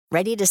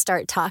Ready to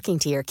start talking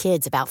to your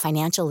kids about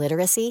financial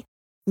literacy?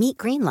 Meet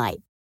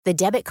Greenlight, the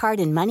debit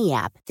card and money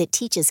app that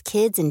teaches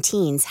kids and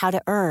teens how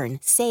to earn,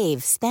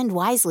 save, spend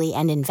wisely,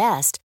 and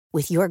invest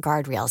with your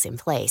guardrails in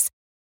place.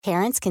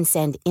 Parents can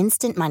send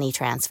instant money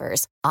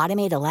transfers,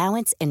 automate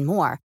allowance, and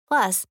more.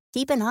 Plus,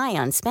 keep an eye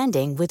on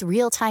spending with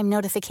real-time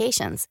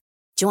notifications.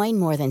 Join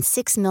more than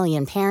 6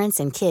 million parents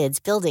and kids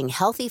building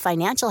healthy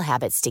financial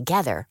habits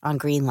together on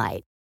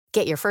Greenlight.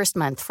 Get your first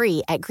month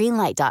free at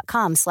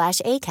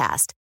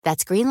greenlight.com/ACAST.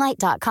 That's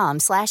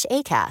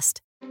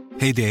greenlight.com/ACAST.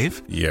 Hey,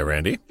 Dave. Yeah,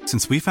 Randy.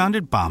 Since we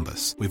founded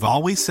Bombas, we've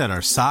always said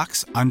our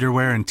socks,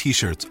 underwear, and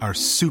T-shirts are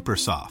super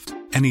soft.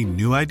 Any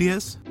new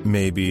ideas?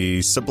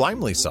 Maybe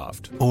sublimely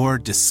soft. Or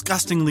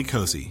disgustingly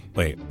cozy.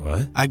 Wait,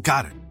 what? I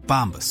got it.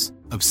 Bombas.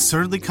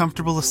 Absurdly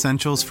comfortable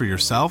essentials for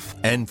yourself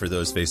and for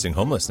those facing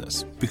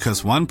homelessness.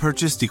 Because one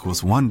purchased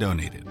equals one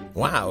donated.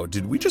 Wow,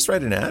 did we just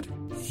write an ad?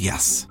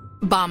 Yes.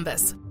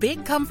 Bombas.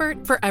 Big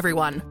comfort for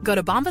everyone. Go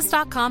to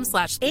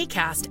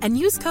bombas.com/ACAST and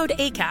use code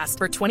ACAST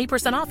for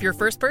 20% off your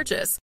first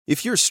purchase.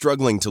 If you're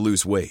struggling to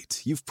lose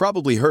weight, you've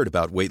probably heard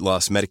about weight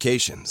loss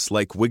medications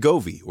like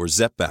Wegovy or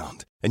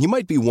Zepbound, and you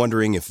might be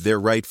wondering if they're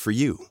right for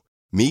you.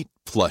 Meet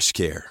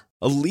PlushCare,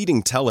 a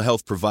leading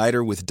telehealth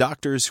provider with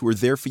doctors who are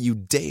there for you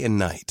day and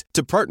night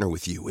to partner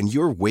with you in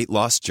your weight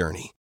loss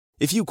journey.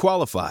 If you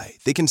qualify,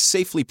 they can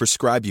safely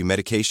prescribe you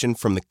medication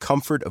from the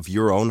comfort of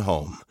your own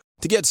home.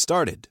 To get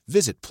started,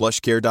 visit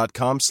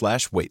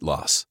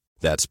plushcare.com/weightloss.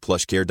 That's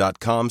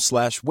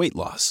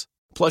plushcare.com/weightloss.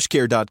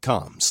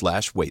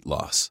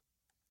 plushcare.com/weightloss.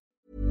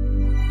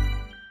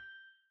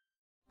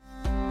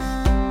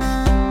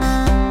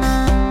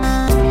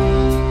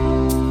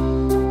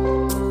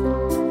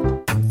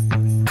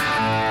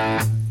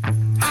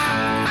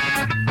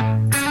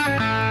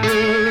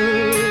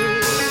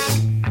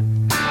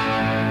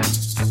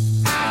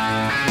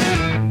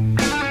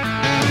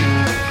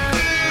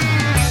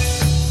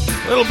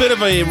 A little bit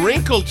of a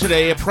wrinkle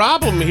today, a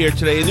problem here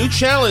today, a new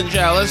challenge,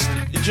 Alice.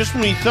 Just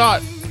when we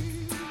thought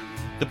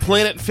the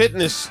Planet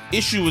Fitness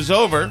issue was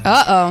over.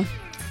 Uh-oh.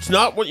 It's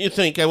not what you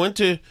think.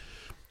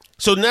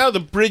 So now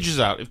the bridge is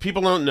out. If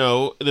people don't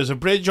know, there's a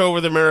bridge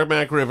over the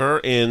Merrimack River,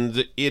 and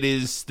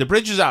the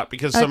bridge is out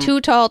because a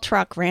too-tall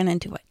truck ran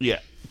into it. Yeah,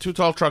 a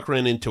too-tall truck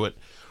ran into it.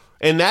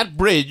 And that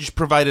bridge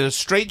provided a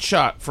straight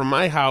shot from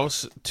my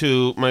house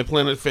to my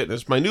Planet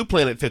Fitness, my new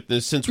Planet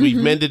Fitness, since we've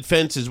mended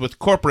fences with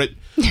corporate,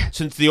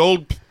 since the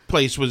old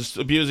place was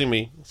abusing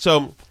me.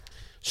 So,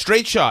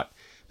 straight shot.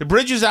 The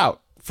bridge is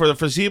out for the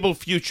foreseeable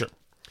future.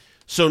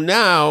 So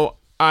now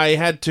I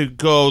had to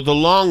go the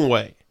long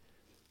way,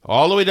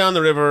 all the way down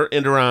the river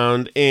and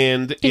around.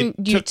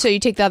 So you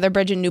take the other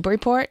bridge in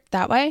Newburyport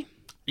that way?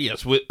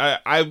 Yes,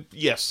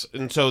 yes.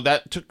 And so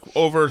that took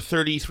over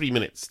 33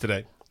 minutes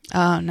today.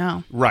 Oh,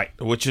 no. Right,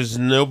 which is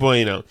no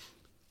bueno.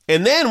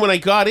 And then when I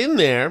got in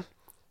there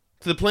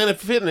to the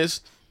Planet Fitness,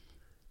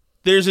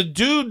 there's a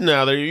dude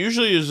now. There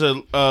usually is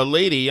a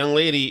young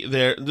lady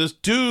there. This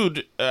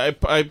dude, I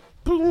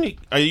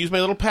use my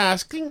little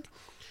pass, and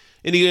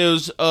he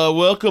goes,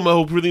 welcome, I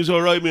hope everything's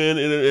all right, man.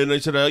 And I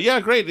said, yeah,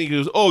 great. And he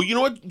goes, oh, you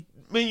know what,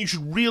 man, you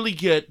should really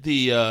get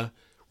the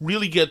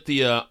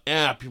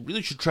app. You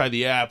really should try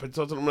the app. And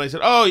so I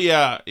said, oh,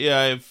 yeah,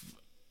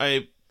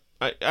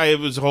 it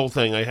was a whole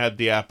thing. I had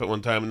the app at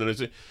one time, and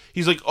then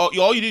he's like,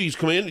 all you do is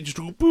come in and just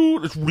go, boo.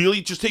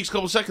 It just takes a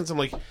couple seconds. I'm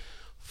like,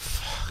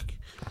 fuck.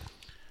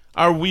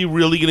 Are we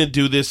really going to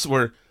do this?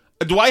 Or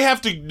do I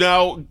have to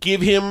now give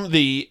him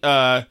the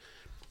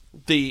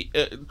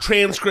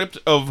transcript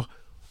of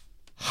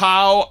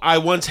how I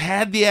once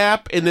had the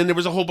app, and then there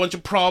was a whole bunch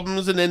of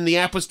problems, and then the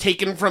app was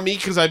taken from me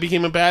because I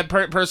became a bad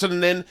person,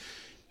 and then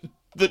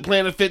the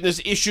Planet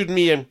Fitness issued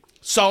me a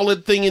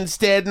solid thing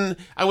instead, and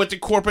I went to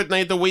corporate and I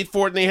had to wait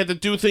for it, and they had to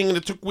do thing, and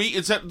it took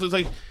weeks. It was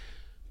like,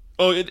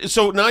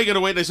 so now you gotta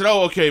wait. And I said,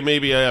 oh, okay,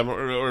 maybe I am.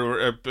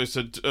 Or I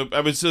said,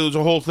 it was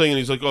a whole thing, and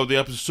he's like, oh, the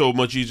app is so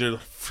much easier.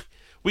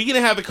 We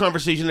gonna have the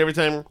conversation every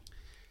time.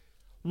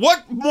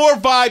 What more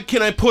vibe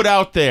can I put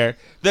out there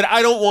that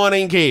I don't want to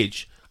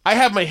engage? I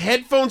have my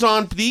headphones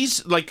on,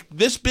 these like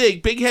this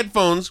big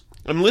headphones.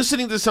 I'm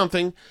listening to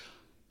something.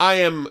 I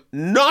am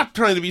not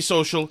trying to be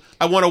social.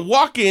 I want to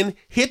walk in,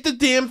 hit the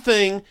damn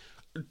thing.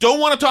 Don't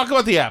want to talk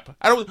about the app.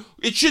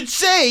 It should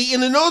say in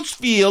the notes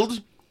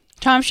field.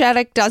 Tom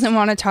Shattuck doesn't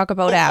want to talk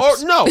about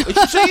apps. No, it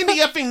should say in the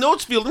effing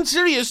notes field, in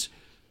serious,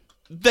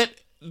 that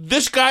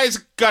this guy's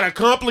got a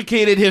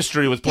complicated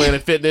history with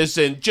Planet Fitness,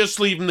 and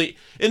just leave him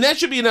and that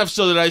should be enough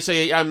so that I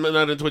say I'm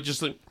not into it.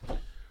 Just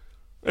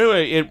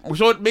anyway,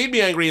 so it made me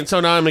angry, and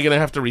so now I'm going to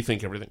have to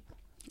rethink everything.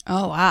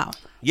 Oh wow!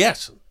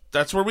 Yes,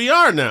 that's where we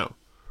are now.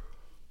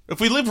 If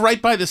we live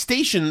right by the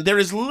station, there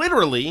is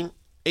literally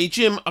a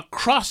gym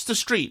across the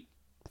street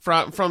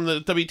from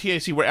the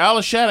WTAC where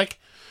Alice Shattuck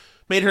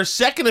made her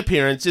second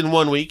appearance in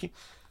 1 week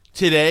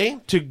today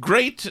to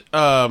great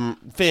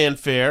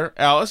fanfare.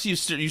 Alice,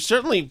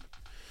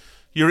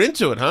 you're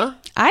into it, huh?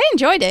 I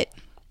enjoyed it.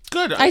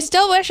 Good. I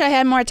still wish I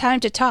had more time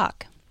to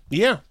talk.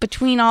 Yeah.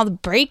 Between all the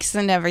breaks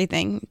and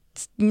everything,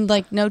 it's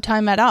like no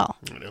time at all.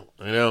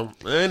 I know.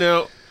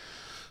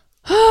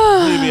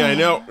 me, I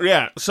know.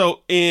 Yeah.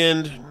 So,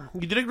 and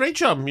you did a great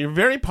job. You're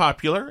very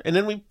popular. And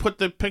then we put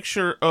the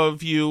picture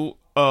of you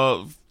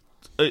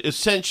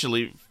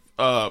essentially.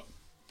 I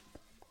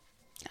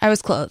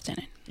was clothed in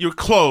it. You're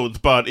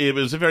clothed, but it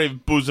was a very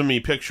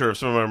bosomy picture of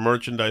some of our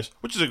merchandise,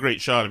 which is a great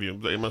shot of you,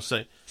 I must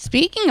say.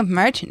 Speaking of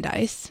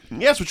merchandise.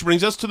 Yes, which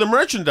brings us to the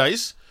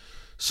merchandise.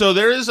 So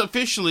there is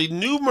officially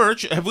new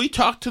merch. Have we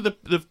talked to the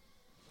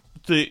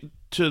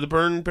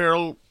Burn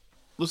Barrel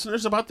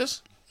listeners about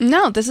this?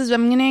 No, this is what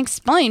I'm going to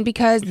explain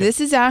because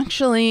this is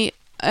actually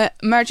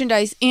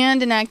merchandise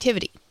and an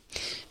activity.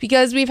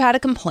 Because we've had a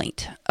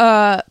complaint.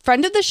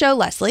 Friend of the show,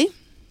 Leslie,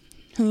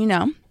 who you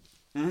know,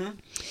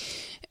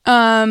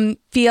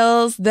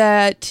 feels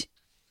that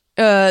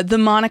the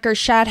moniker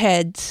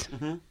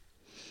Shatheads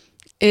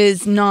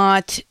is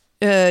not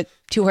to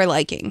her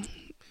liking,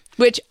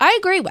 which I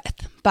agree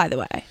with, by the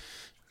way.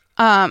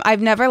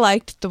 I've never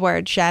liked the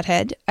word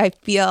Shathead. I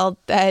feel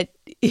that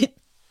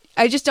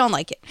I just don't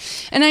like it.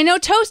 And I know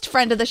Toast,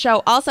 friend of the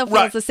show, also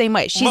feels the same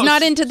way. She's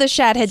not into the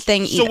Shathead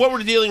thing either. So what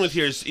we're dealing with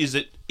here is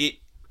that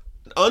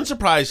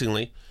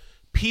unsurprisingly,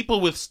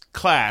 people with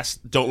class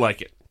don't like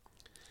it.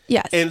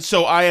 Yes. And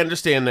so I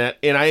understand that,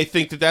 and I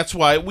think that that's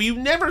why we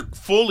never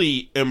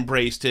fully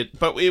embraced it,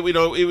 but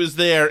it was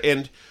there,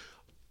 and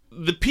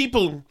the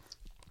people,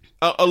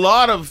 a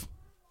lot of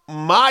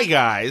my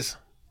guys,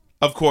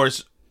 of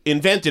course,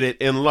 invented it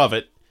and love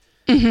it,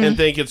 and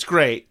think it's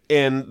great,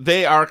 and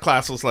they are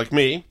classless like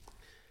me,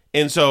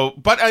 and so,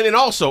 and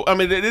also, I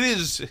mean,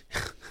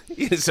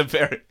 it's a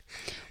very...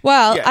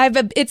 Well,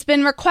 it's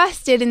been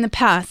requested in the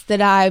past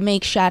that I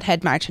make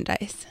Shathead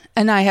merchandise,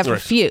 and I have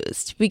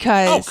refused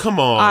because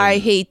come on. I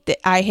hate it,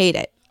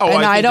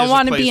 and I don't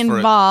want to be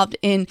involved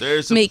in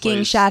making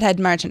Shathead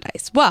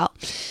merchandise. Well,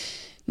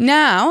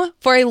 now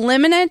for a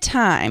limited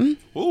time.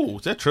 Ooh,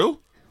 is that true?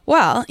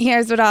 Well,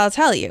 here's what I'll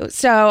tell you.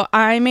 So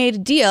I made a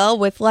deal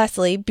with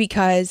Leslie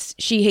because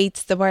she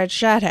hates the word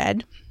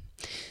Shathead,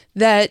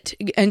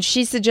 and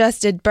she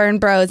suggested Burn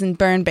Bros and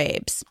Burn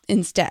Babes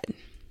instead.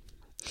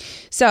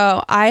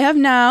 So I have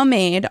now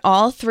made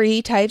all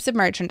 3 types of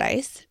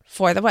merchandise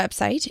for the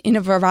website in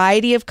a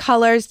variety of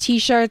colors,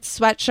 t-shirts,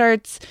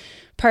 sweatshirts,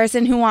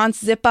 person who wants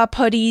zip-up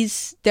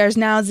hoodies. There's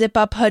now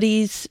zip-up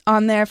hoodies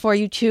on there for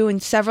you too in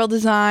several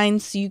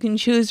designs. So you can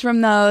choose from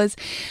those.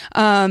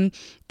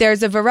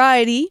 There's a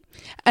variety,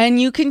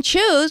 and you can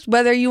choose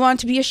whether you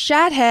want to be a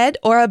Shathead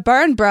or a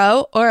Burn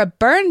Bro or a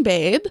Burn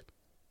Babe.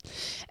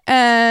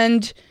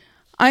 And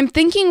I'm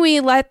thinking we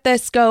let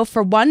this go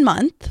for 1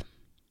 month.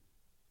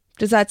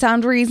 Does that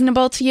sound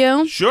reasonable to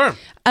you? Sure.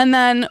 And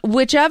then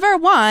whichever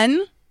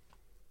one,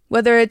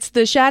 whether it's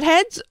the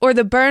Shatheads or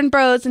the Burn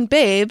Bros and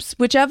Babes,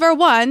 whichever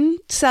one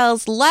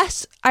sells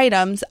less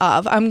items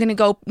of, I'm going to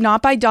go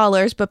not by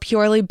dollars, but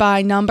purely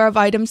by number of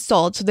items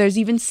sold. So there's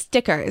even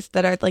stickers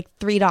that are like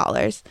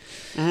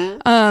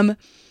 $3.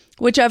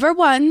 Whichever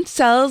one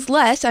sells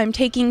less, I'm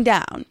taking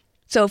down.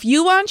 So if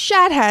you want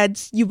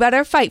Shatheads, you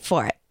better fight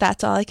for it.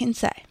 That's all I can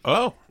say.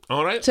 Oh.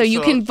 All right. So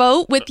you can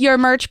vote with your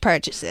merch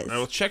purchases. I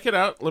will check it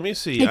out. Let me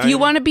see. If you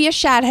want to be a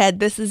Shathead,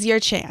 this is your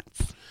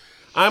chance.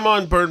 I'm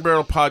on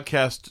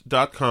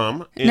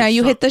burnbarrelpodcast.com. Now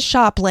you hit the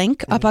shop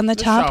link up on the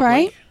top,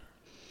 right? Link.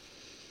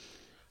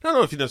 I don't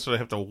know if you necessarily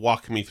have to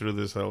walk me through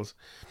this, Alice.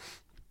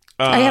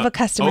 I have a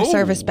customer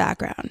service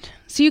background.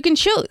 So you can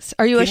choose.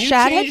 Are you a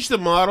Shathead? Can you change the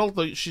model?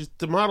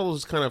 The model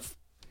is kind of...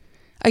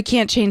 I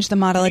can't change the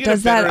model. It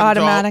does that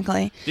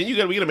automatically. Then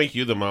we got to make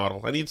you the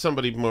model. I need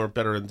somebody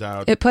better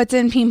endowed. It puts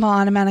in people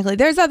automatically.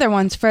 There's other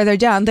ones further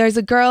down. There's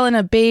a girl in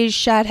a beige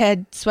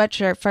Shathead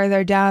sweatshirt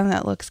further down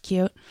that looks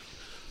cute.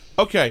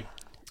 Okay.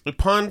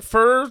 Upon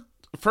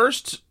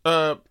first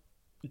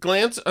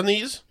glance on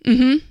these,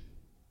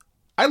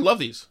 I love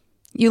these.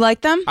 You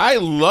like them? I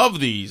love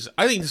these.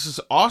 I think this is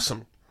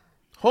awesome.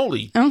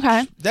 Holy.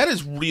 Okay. That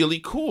is really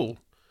cool.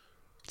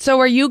 So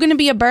are you going to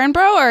be a Burn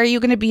Bro or are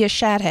you going to be a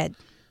Shathead?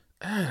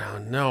 I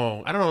don't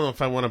know. I don't know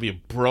if I want to be a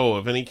bro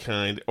of any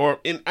kind.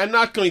 I'm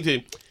not going to...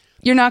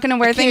 You're not going to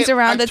wear things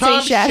around that say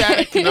Tom Shathead?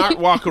 Shattuck cannot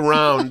walk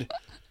around,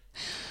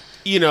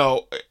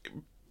 the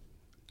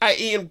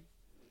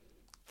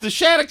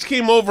Shaddocks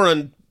came over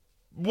on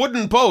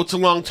wooden boats a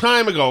long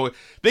time ago.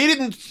 They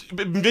didn't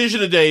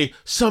envision a day,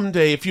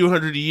 someday, a few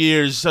hundred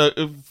years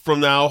from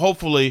now,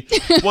 hopefully,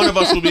 one of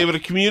us will be able to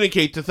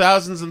communicate to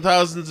thousands and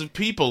thousands of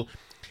people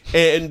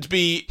and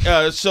be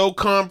so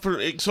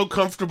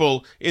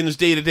comfortable in his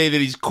day-to-day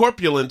that he's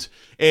corpulent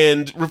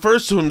and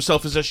refers to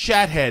himself as a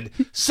Shathead.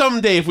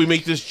 Someday, if we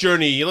make this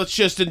journey, let's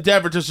just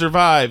endeavor to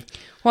survive.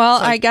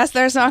 Well, I guess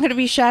there's not going to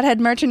be Shathead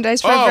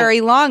merchandise for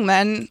very long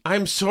then.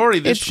 I'm sorry.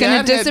 This it's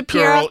going to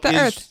disappear off the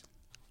earth.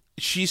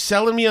 She's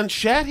selling me on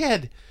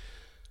Shathead.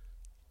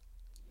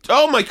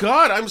 Oh, my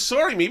God. I'm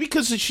sorry. Maybe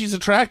because she's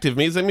attractive.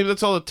 Maybe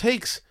that's all it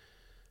takes.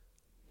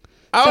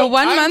 So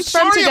 1 month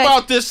from today. Sorry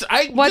about this.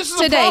 What's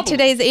today?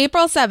 Today's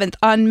April 7th.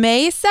 On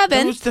May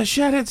 7th. The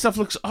Shathead stuff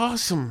looks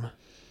awesome.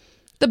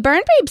 The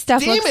Burn Babe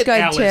stuff Damn looks it, good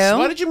Alice. too.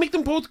 Why did you make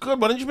them both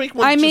good? Why didn't you make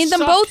one I made just them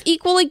suck? both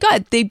equally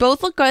good. They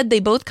both look good. They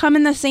both come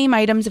in the same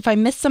items. If I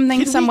miss something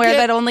Can we somewhere get-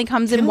 that only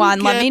comes in can we one,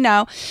 let get- me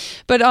know.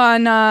 But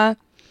on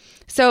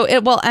so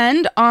it will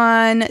end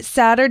on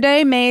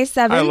Saturday, May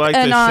 7th, I like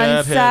and this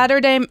on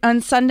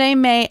sad Sunday,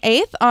 May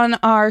 8th on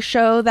our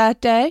show that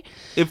day.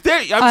 If there,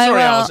 I'm I sorry, will-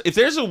 Alice. If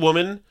there's a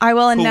woman, I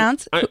will who-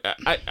 announce.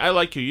 I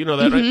like you. You know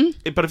that,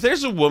 right? But if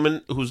there's a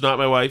woman who's not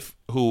my wife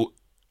who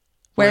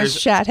Where's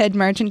Shathead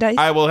merchandise?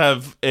 I will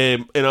have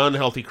an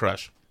unhealthy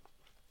crush.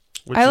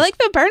 which I is- like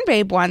the Burn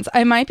Babe ones.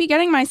 I might be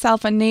getting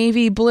myself a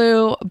navy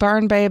blue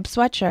Burn Babe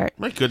sweatshirt.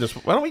 My goodness,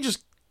 why don't we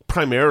just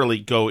primarily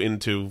go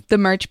into? The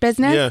merch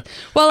business. Yeah.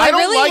 Well, I,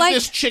 don't really like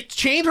this chick.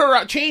 Change her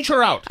out. Change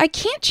her out. I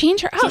can't change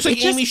her out. Looks like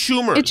It just- Amy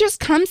Schumer. It just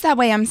comes that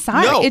way. I'm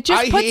sorry. No, it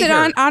just I puts hate it her.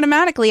 on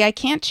automatically. I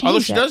can't change Although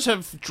she it. does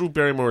have Drew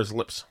Barrymore's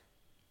lips.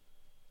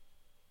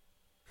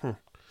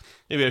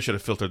 Maybe I should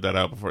have filtered that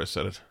out before I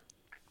said it.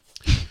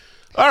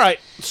 All right,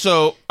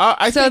 so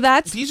I So think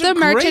that's these the are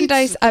great.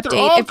 merchandise They're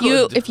all update.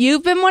 good. If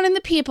you've been one of the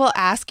people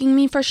asking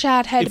me for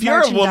Shathead If you're a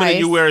merchandise, woman and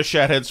you wear a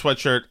Shathead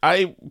sweatshirt,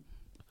 I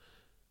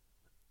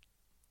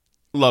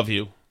love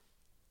you.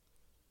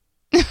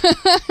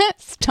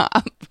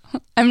 stop.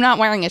 I'm not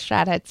wearing a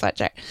Shathead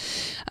sweatshirt.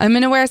 I'm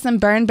gonna wear some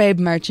Burn Babe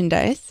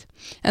merchandise,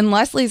 and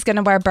Leslie's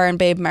gonna wear Burn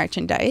Babe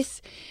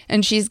merchandise,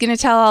 and she's gonna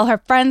tell all her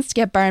friends to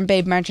get Burn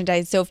Babe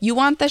merchandise. So if you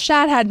want the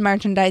Shathead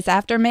merchandise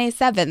after May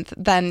 7th,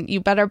 then you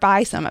better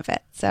buy some of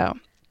it.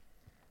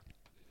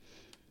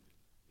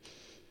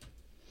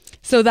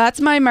 So that's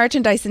my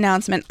merchandise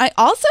announcement. I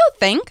also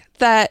think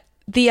that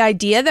the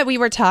idea that we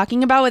were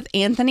talking about with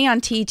Anthony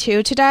on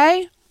T2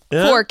 today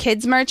for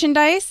kids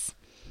merchandise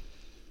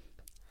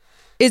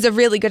is a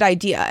really good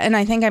idea. And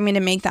I think I'm going to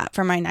make that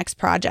for my next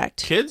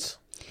project. Kids?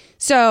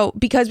 So,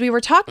 because we were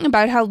talking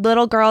about how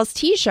little girls'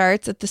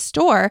 t-shirts at the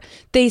store,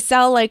 they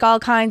sell like all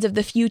kinds of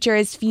the future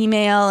is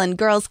female and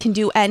girls can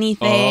do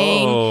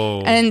anything.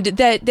 Oh. And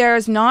that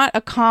there's not a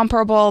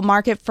comparable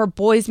market for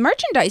boys'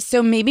 merchandise.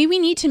 So maybe we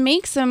need to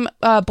make some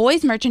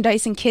boys'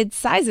 merchandise in kids'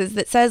 sizes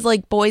that says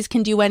like boys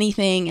can do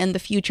anything and the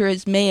future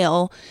is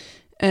male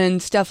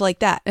and stuff like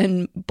that.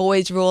 And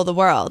boys rule the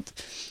world.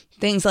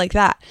 Things like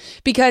that.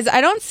 Because I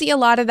don't see a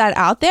lot of that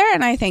out there.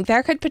 And I think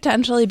there could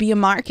potentially be a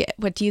market.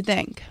 What do you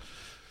think?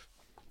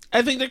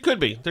 I think there could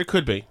be. There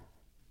could be.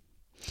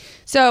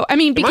 So, I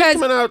mean, Am I because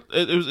coming out?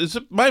 Is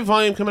my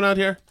volume coming out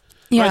here?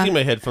 Yeah. I think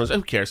my headphones.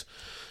 Who cares?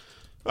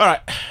 All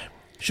right.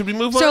 Should we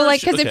move on? so or like,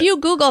 should- because if okay. you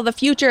Google the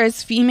future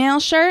is female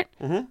shirt,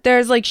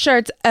 there's like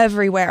shirts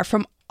everywhere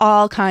from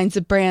all kinds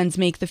of brands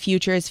make the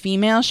future is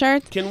female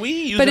shirts. Can we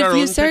use But if our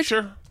you own search-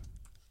 picture?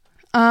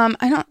 I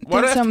don't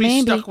Why do I think have so. to be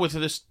Maybe. stuck with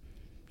this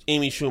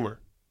Amy Schumer?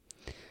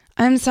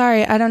 I'm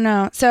sorry, I don't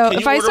know. So Can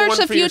if you I order search one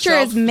the for future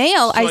yourself is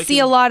male, so I I see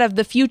can- a lot of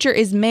the future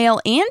is male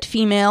and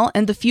female,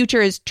 and the future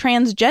is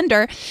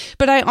transgender.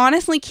 But I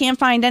honestly can't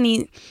find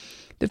any.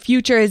 The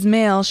future is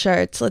male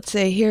shirts. Let's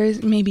say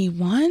here's maybe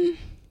one.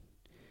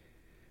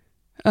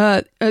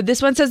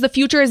 This one says the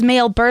future is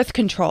male birth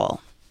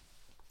control.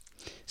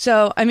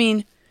 So I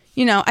mean,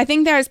 you know, I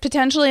think there's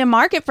potentially a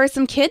market for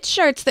some kids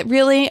shirts that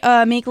really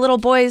make little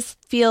boys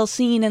feel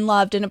seen and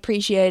loved and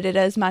appreciated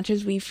as much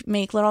as we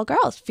make little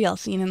girls feel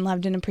seen and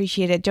loved and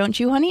appreciated. Don't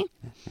you, honey?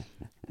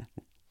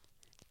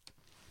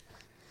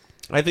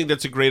 I think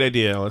that's a great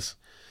idea, Alice.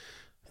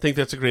 I think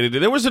that's a great idea.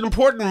 There was an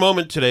important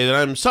moment today that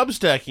I'm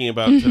substacking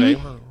about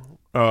today.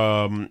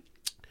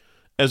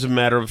 As a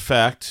matter of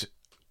fact,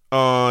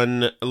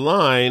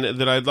 online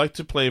that I'd like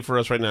to play for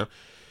us right now.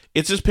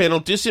 It's this panel,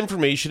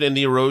 Disinformation and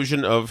the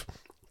Erosion of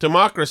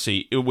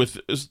Democracy, with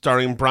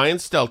starring Brian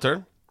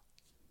Stelter.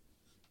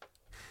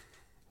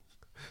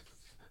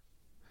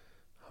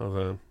 Hold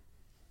on.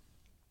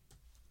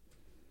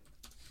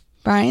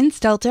 Brian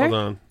Stelter. Hold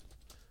on.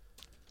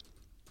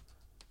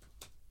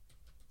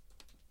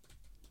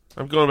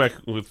 I'm going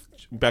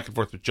back and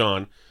forth with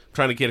John. I'm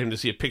trying to get him to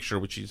see a picture,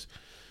 which he's...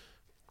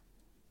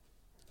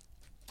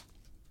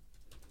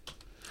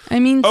 I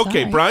mean,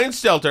 Okay, sorry. Brian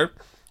Stelter,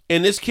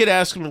 and this kid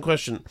asks him a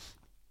question.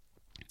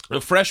 A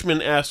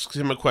freshman asks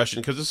him a question,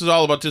 because this is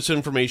all about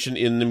disinformation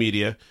in the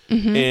media.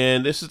 Mm-hmm.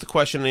 And this is the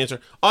question and answer.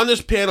 On this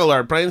panel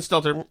are Brian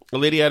Stelter, a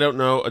lady I don't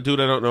know, a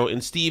dude I don't know,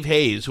 and Steve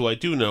Hayes, who I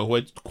do know, who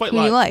I quite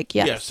Who you like,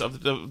 yes. Yes,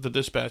 of the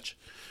Dispatch.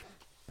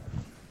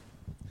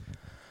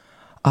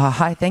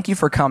 Hi, thank you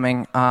for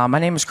coming. My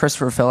name is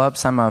Christopher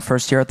Phillips. I'm a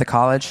first year at the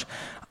college.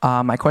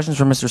 My question is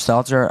for Mr.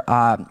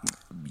 Stelter.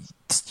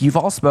 You've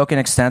all spoken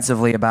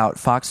extensively about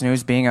Fox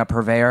News being a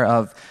purveyor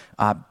of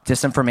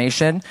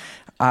disinformation,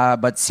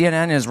 but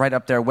CNN is right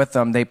up there with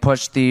them. They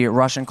pushed the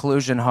Russian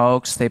collusion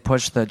hoax. They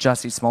pushed the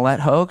Jussie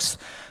Smollett hoax.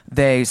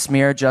 They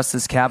smeared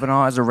Justice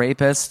Kavanaugh as a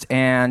rapist,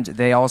 and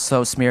they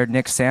also smeared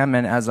Nick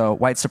Sandmann as a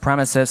white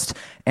supremacist.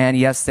 And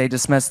yes, they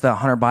dismissed the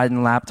Hunter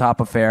Biden laptop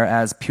affair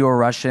as pure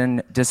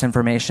Russian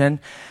disinformation.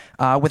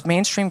 With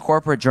mainstream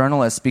corporate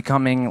journalists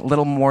becoming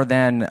little more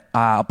than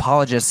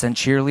apologists and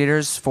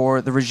cheerleaders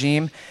for the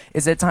regime,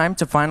 is it time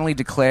to finally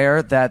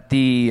declare that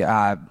the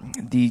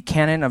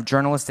canon of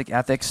journalistic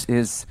ethics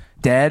is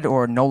dead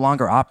or no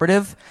longer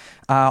operative?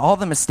 All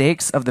the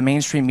mistakes of the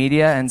mainstream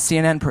media, and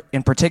CNN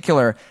in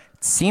particular,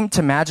 seem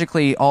to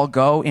magically all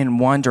go in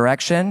one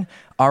direction.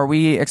 Are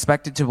we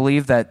expected to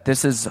believe that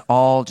this is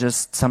all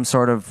just some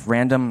sort of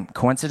random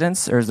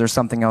coincidence, or is there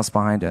something else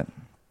behind it?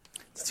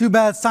 It's too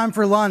bad. It's time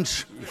for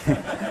lunch. You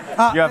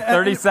have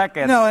 30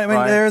 seconds. No, I mean,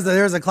 Brian.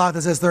 there's a clock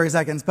that says 30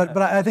 seconds. But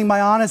I think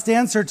my honest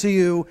answer to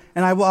you,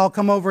 and I'll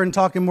come over and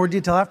talk in more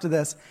detail after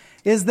this,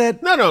 is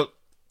that... No,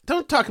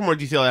 don't talk in more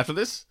detail after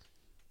this.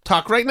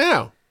 Talk right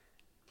now.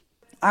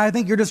 I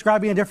think you're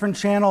describing a different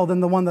channel than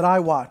the one that I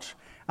watch.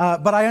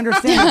 But I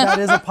understand that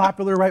is a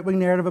popular right-wing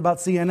narrative about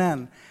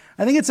CNN.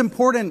 I think it's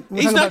important...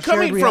 He's not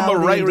coming from a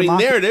right-wing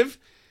narrative.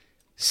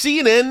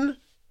 CNN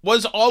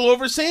was all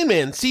over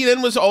Sandman.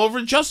 CNN was all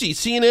over Jussie.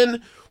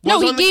 CNN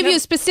was he gave you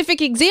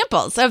specific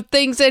examples of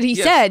things that he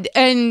said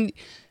and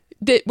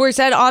that were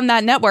said on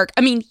that network.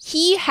 I mean,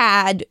 he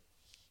had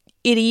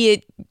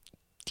idiot...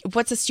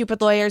 What's the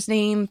stupid lawyer's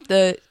name?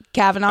 The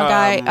Kavanaugh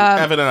guy?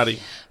 Avenatti.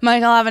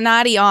 Michael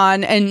Avenatti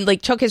on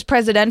and took his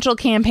presidential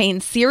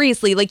campaign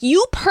seriously.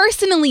 You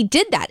personally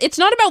did that. It's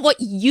not about what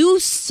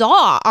you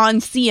saw on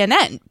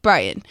CNN,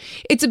 Brian.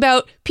 It's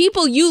about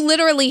people you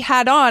literally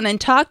had on and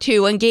talked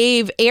to and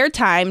gave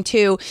airtime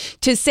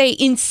to say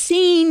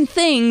insane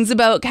things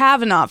about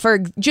Kavanaugh, for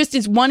just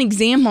as one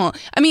example.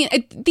 I mean,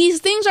 these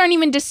things aren't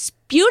even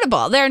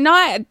disputable. They're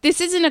not. This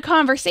isn't a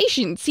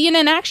conversation.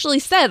 CNN actually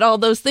said all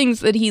those things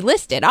that he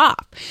listed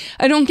off.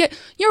 I don't get.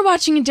 You're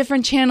watching a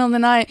different channel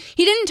than I.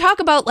 He didn't talk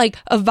about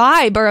a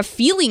vibe or a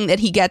feeling that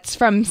he gets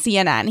from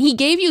CNN. He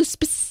gave you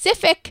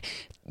specific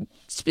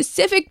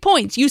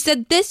points. You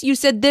said this, you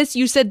said this,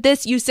 you said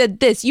this, you said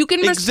this. You can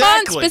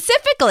respond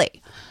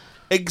specifically.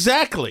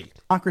 Exactly.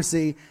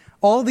 Democracy.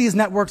 All these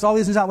networks, all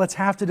these news outlets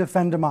have to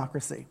defend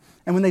democracy.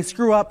 And when they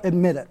screw up,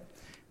 admit it.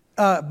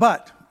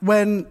 But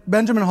when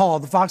Benjamin Hall,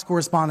 the Fox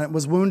correspondent,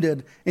 was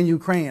wounded in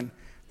Ukraine,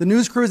 the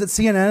news crews at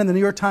CNN and the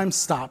New York Times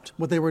stopped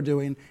what they were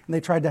doing, and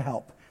they tried to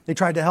help. They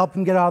tried to help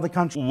him get out of the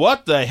country.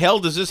 What the hell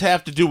does this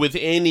have to do with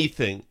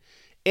anything?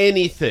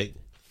 Anything.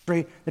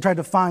 They tried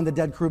to find the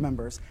dead crew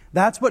members.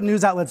 That's what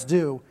news outlets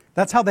do.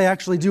 That's how they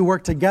actually do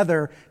work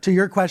together, to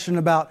your question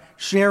about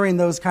sharing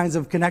those kinds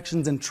of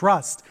connections and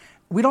trust.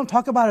 We don't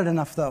talk about it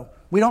enough, though.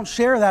 We don't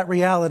share that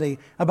reality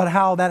about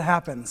how that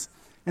happens.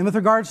 And with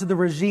regards to the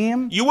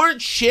regime... You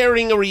weren't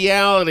sharing a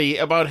reality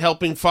about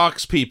helping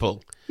Fox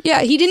people.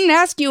 Yeah, he didn't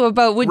ask you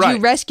about would you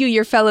rescue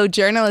your fellow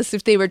journalists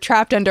if they were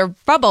trapped under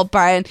rubble,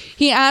 Brian.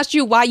 He asked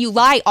you why you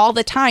lie all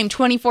the time,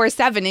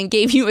 24/7, and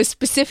gave you a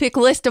specific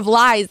list of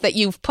lies that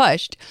you've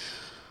pushed.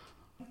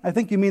 I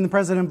think you mean the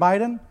President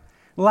Biden?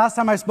 The last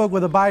time I spoke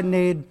with a Biden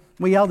aide,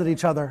 we yelled at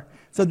each other.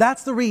 So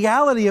that's the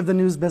reality of the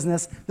news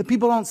business that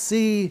people don't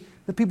see,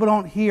 that people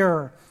don't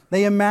hear.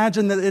 They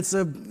imagine that it's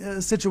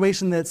a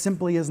situation that it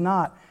simply is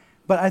not.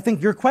 But I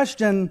think your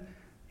question,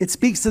 it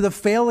speaks to the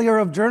failure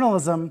of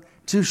journalism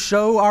to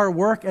show our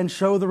work and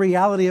show the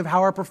reality of how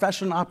our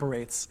profession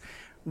operates.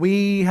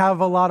 We have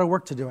a lot of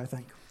work to do, I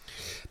think.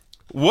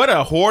 What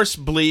a horse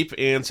bleep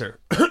answer.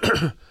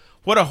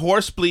 What a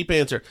horse bleep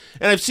answer.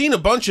 And I've seen a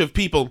bunch of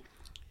people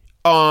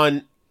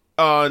on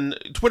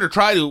Twitter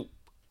try to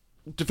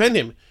defend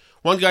him.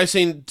 One guy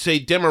say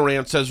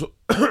Demarant says,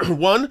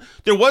 one,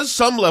 there was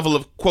some level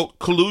of, quote,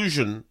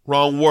 collusion,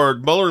 wrong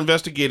word. Mueller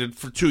investigated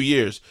for 2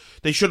 years.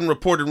 They shouldn't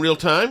report in real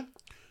time?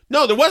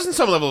 No, there wasn't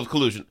some level of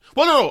collusion.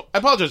 Well, no, I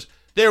apologize.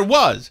 There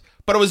was,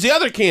 but it was the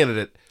other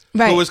candidate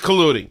who was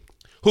colluding,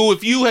 who,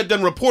 if you had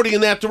done reporting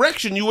in that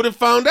direction, you would have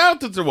found out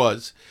that there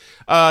was.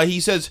 He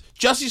says,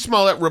 Jussie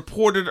Smollett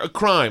reported a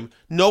crime.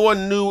 No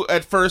one knew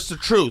at first the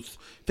truth.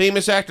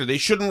 Famous actor. They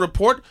shouldn't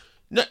report.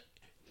 No.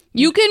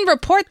 You can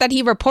report that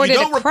he reported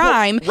a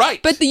crime,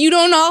 but you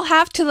don't all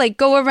have to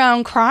go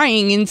around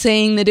crying and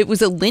saying that it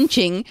was a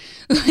lynching.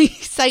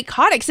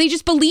 Psychotics. They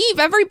just believe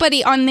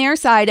everybody on their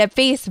side at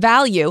face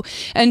value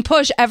and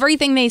push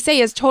everything they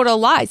say as total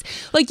lies.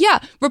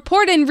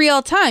 Report in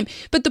real time.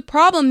 But the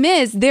problem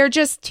is they're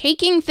just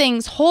taking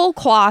things whole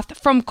cloth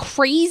from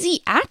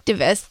crazy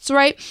activists,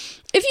 right?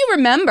 If you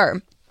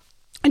remember,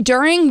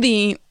 during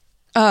the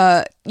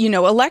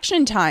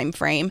election time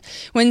frame,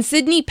 when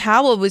Sidney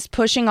Powell was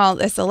pushing all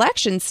this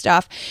election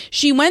stuff,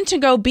 she went to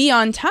go be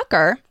on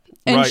Tucker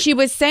and she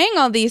was saying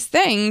all these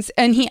things,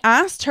 and he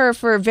asked her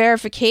for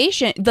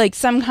verification,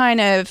 some kind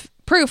of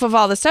proof of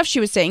all the stuff she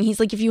was saying. He's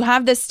like, if you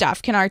have this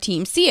stuff, can our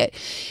team see it?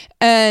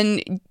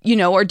 And,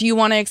 or do you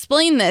want to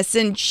explain this?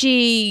 And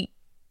she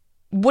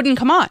wouldn't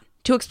come on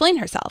to explain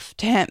herself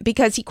to him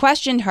because he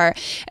questioned her,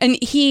 and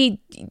he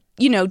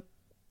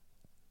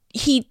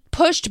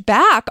pushed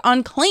back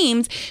on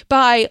claims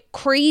by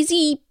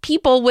crazy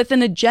people with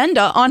an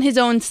agenda on his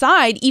own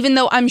side, even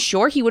though I'm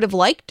sure he would have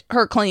liked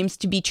her claims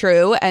to be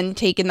true and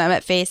taken them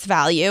at face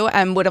value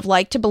and would have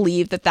liked to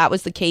believe that that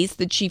was the case,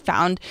 that she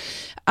found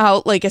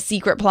out like a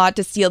secret plot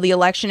to steal the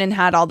election and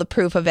had all the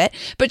proof of it.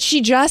 But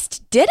she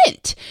just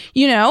didn't,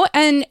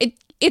 and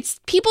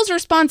it's people's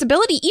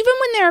responsibility, even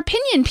when they're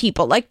opinion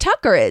people like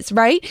Tucker is,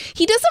 right?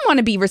 He doesn't want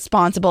to be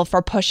responsible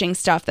for pushing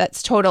stuff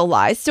that's total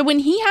lies. So when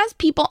he has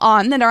people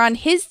on that are on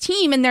his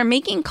team and they're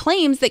making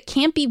claims that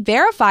can't be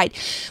verified,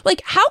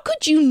 like, how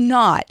could you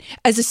not,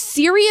 as a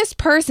serious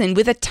person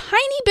with a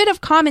tiny bit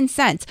of common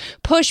sense,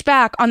 push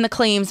back on the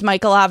claims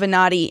Michael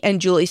Avenatti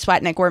and Julie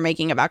Swetnick were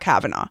making about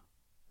Kavanaugh?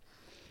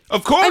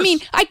 Of course. I mean,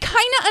 I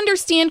kind of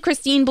understand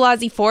Christine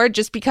Blasey Ford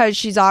just because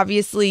she's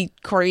obviously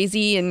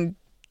crazy, and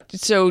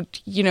so,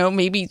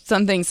 maybe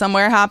something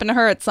somewhere happened to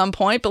her at some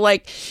point, but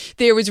like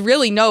there was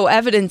really no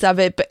evidence of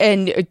it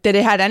and that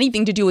it had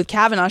anything to do with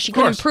Kavanaugh. She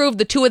couldn't prove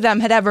the two of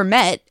them had ever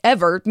met,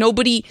 ever.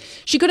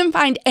 She couldn't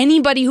find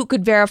anybody who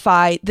could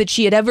verify that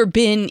she had ever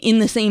been in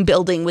the same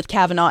building with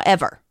Kavanaugh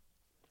ever.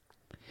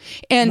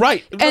 And,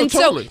 right. And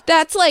totally. So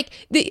that's like,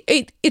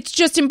 it's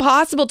just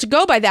impossible to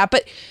go by that.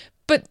 But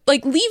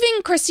like,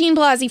 leaving Christine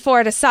Blasey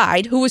Ford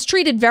aside, who was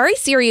treated very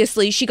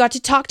seriously, she got to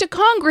talk to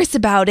Congress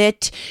about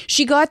it.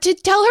 She got to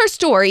tell her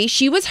story.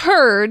 She was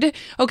heard.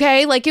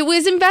 Okay. Like, it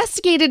was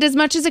investigated as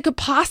much as it could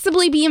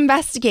possibly be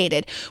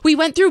investigated. We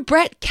went through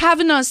Brett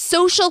Kavanaugh's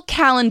social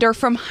calendar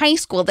from high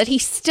school that he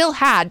still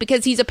had,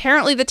 because he's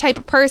apparently the type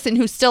of person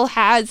who still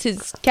has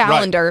his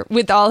calendar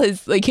with all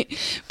his like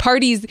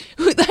parties.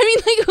 I mean,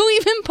 like, who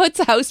even puts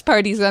house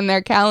parties on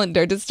their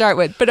calendar to start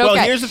with? But okay.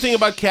 Well, here's the thing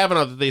about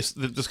Kavanaugh that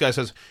this guy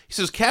says. He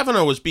says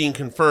Kavanaugh was being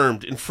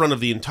confirmed in front of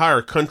the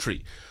entire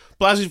country.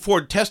 Blasey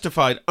Ford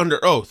testified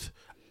under oath.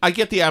 I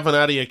get the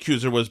Avenatti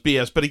accuser was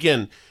BS, but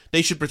again,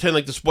 they should pretend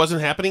like this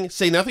wasn't happening,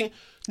 say nothing.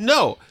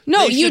 No,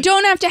 you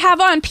don't have to have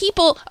on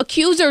people,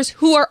 accusers,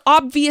 who are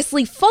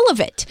obviously full of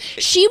it.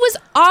 She was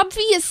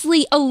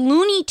obviously a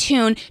Looney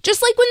Tune,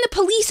 just like when the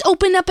police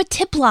open up a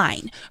tip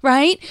line,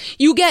 right?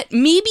 You get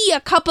maybe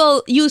a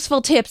couple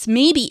useful tips,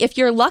 maybe if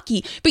you're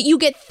lucky, but you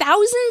get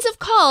thousands of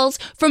calls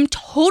from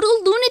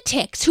total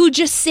lunatics who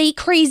just say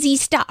crazy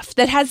stuff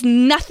that has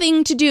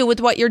nothing to do with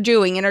what you're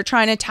doing and are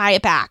trying to tie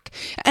it back.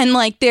 And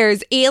like,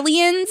 there's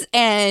aliens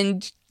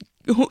and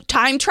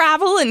time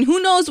travel and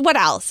who knows what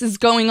else is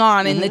going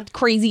on in the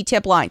crazy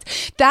tip lines.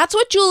 That's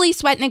what Julie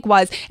Swetnick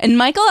was, and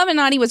Michael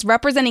Avenatti was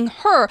representing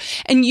her,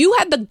 and you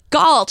had the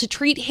gall to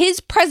treat his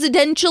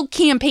presidential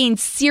campaign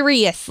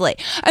seriously.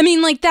 I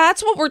mean, like,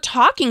 that's what we're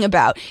talking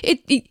about.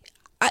 The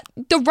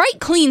right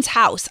cleans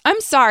house.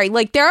 I'm sorry,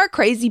 like, there are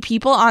crazy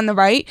people on the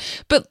right,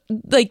 but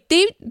like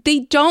they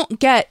don't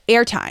get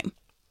airtime.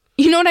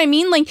 You know what I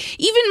mean? Like,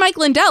 even Mike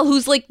Lindell,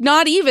 who's like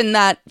not even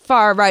that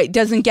far right,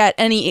 doesn't get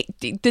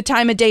the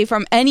time of day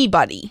from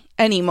anybody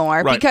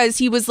anymore, right? Because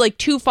he was like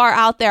too far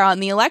out there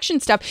on the election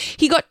stuff.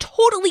 He got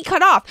totally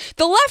cut off.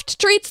 The left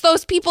treats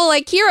those people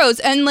like heroes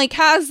and like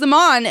has them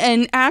on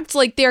and acts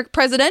like they're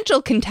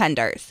presidential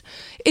contenders.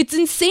 It's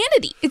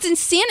insanity. It's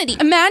insanity.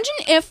 Imagine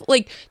if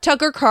like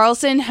Tucker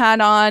Carlson had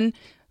on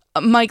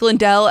Mike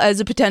Lindell as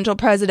a potential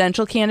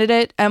presidential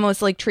candidate and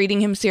was like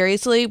treating him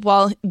seriously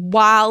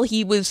while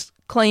he was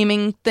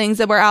claiming things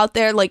that were out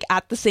there like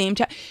at the same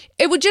time.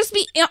 It would just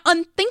be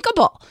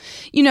unthinkable.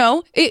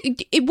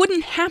 It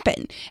wouldn't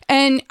happen.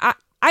 And I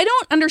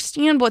don't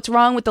understand what's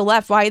wrong with the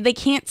left, why they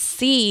can't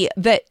see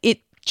that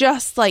it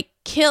just like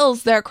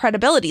kills their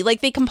credibility.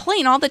 Like, they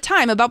complain all the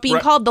time about being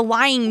called the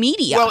lying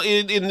media. Well,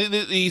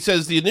 he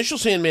says the initial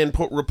Sandman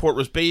report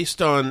was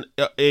based on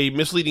a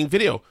misleading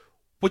video,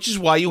 which is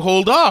why you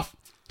hold off.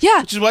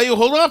 Yeah. Which is why you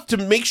hold off to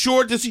make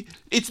sure to see.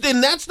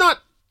 And that's not.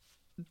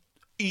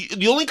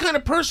 The only kind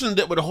of person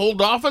that would hold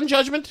off on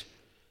judgment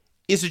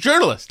is a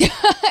journalist.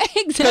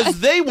 Exactly. Because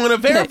they want to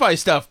verify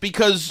stuff,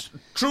 because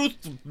truth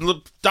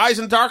dies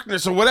in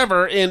darkness or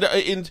whatever.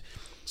 And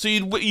so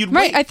you'd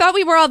right. wait. I thought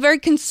we were all very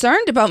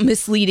concerned about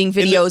misleading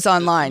videos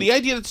online. The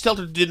idea that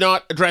Stelter did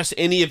not address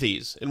any of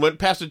these and went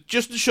past it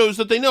just shows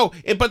that they know.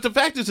 But the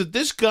fact is that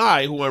this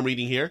guy who I'm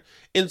reading here,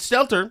 and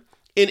Stelter,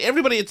 and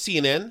everybody at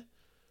CNN,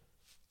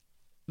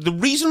 the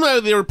reason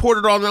why they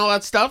reported on all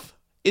that stuff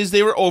is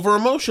they were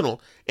over-emotional.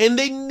 And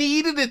they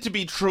needed it to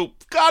be true.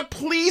 God,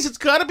 please, it's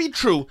got to be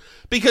true.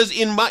 Because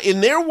in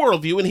their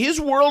worldview, in his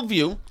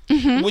worldview,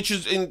 which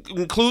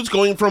includes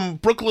going from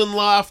Brooklyn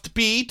Loft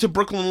B to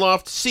Brooklyn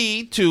Loft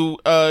C to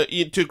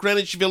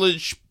Greenwich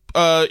Village,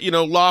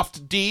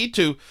 Loft D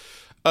to,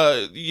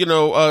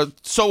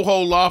 Soho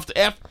Loft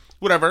F,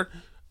 whatever.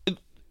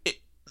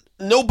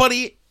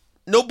 Nobody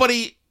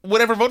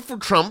would ever vote for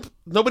Trump.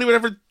 Nobody would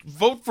ever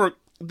vote for.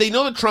 They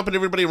know that Trump and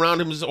everybody around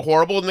him is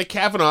horrible, and that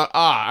Kavanaugh,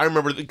 I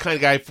remember the kind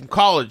of guy from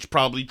college,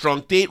 probably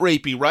drunk, date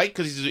rapey, right?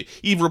 Because he's an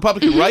evil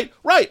Republican, right?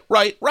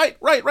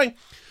 Right.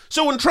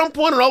 So when Trump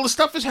won and all this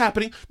stuff is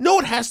happening, no,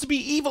 it has to be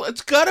evil.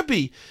 It's gotta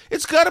be.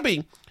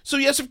 So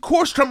yes, of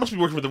course, Trump must be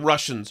working with the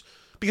Russians,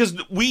 because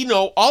we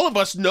know, all of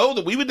us know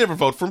that we would never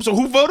vote for him, so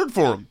who voted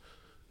for him?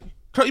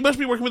 You must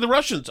be working with the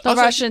Russians. The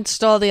Russians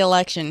stole the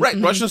election. Right,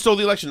 Russians stole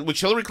the election,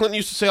 which Hillary Clinton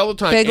used to say all the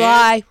time.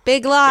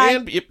 Big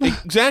lie.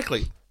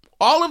 Exactly.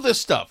 All of this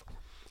stuff,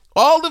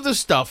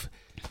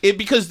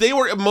 because they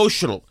were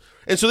emotional.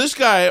 And so this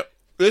guy,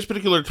 this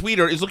particular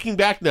tweeter, is looking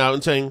back now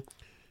and saying,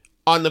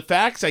 on the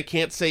facts, I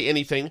can't say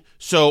anything,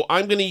 so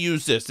I'm going to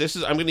use this.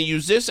 I'm going to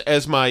use this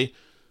as my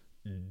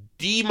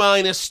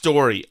D-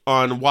 story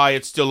on why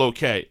it's still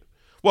okay.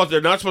 Well,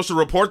 they're not supposed to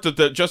report that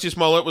the Jussie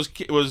Smollett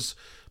was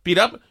beat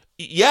up.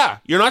 Yeah,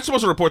 you're not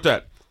supposed to report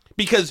that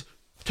because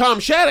Tom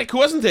Shattuck, who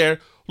wasn't there,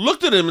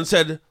 looked at him and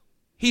said,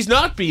 he's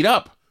not beat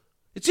up.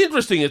 It's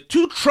interesting.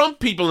 Two Trump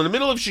people in the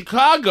middle of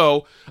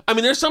Chicago. I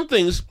mean, there's some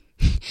things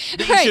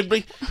that you should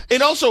bring.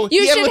 And also,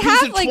 he had a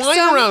piece of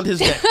twine around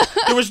his neck.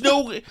 There was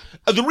no...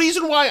 the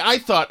reason why I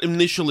thought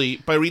initially,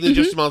 by reading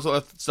the Jussie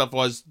Smollett stuff,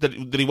 was that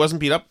he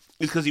wasn't beat up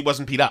is because he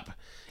wasn't beat up.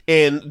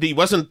 And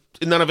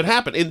none of it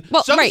happened. And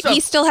stuff, he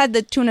still had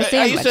the tuna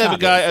sandwich. I used to have a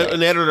guy,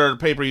 an editor at a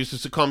paper,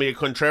 used to call me a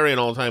contrarian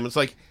all the time. It's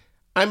like,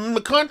 I'm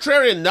a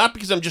contrarian not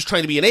because I'm just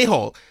trying to be an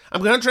a-hole.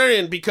 I'm a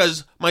contrarian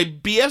because my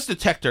BS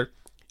detector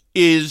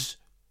is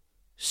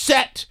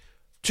set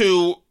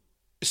to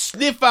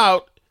sniff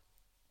out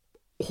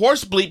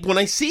horse bleep when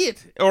I see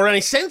it or when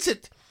I sense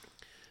it.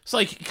 It's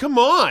like, come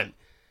on.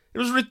 It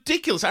was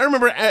ridiculous. I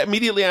remember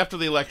immediately after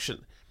the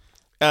election,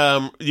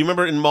 you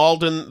remember in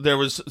Malden, there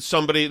was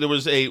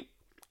a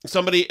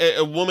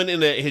woman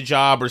in a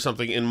hijab or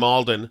something in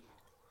Malden,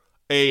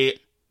 a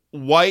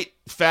white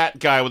fat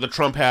guy with a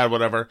Trump hat or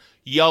whatever,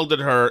 yelled at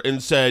her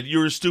and said,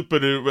 "You're a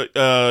stupid,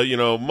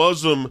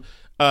 Muslim,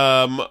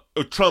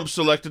 Trump's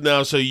elected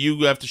now, so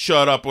you have to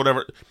shut up,"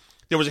 whatever.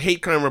 There was a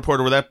hate crime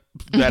reporter with that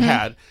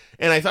hat.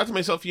 And I thought to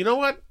myself, you know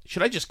what?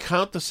 Should I just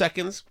count the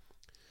seconds?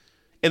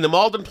 And the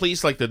Malden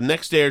police, like the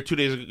next day or 2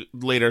 days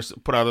later,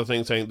 put out a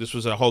thing saying this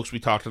was a hoax. We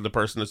talked to the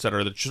person,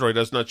 etc. The story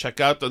does not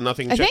check out.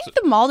 Nothing. I think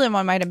the Malden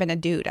one might have been a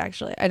dude.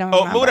 Actually, I don't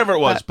remember. Whatever it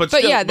was, but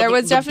still, yeah, there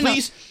was definitely.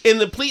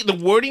 The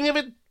wording of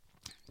it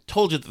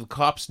told you that the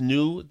cops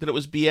knew that it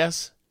was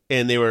BS,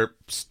 and they were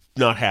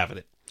not having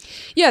it.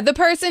 Yeah,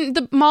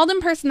 the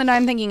Malden person that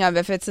I'm thinking of,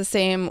 if it's the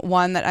same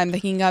one that I'm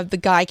thinking of, the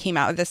guy came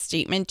out with a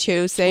statement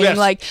too, saying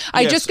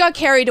I just got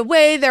carried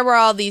away. There were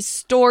all these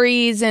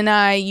stories, and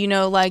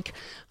But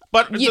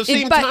at the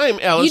same time,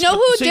 Alice. You know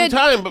who did?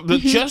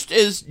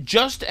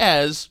 Just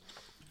as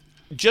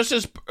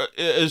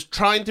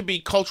trying to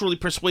be culturally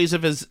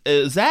persuasive as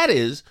that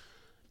is,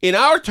 in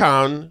our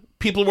town,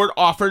 people were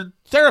offered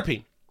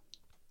therapy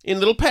in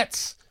little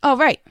pets. Oh,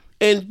 right.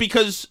 And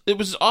because it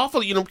was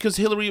awful, because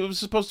Hillary, it was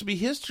supposed to be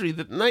history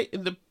that night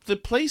in the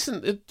place,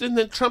 and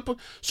then Trump.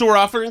 So we're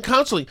offering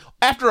counseling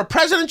after a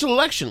presidential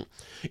election.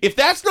 If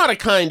that's not a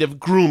kind of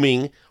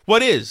grooming,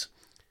 what is?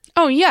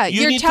 Oh, yeah.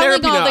 You're telling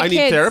therapy all now. the I kids.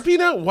 need therapy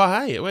now?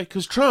 Why?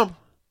 Because Trump.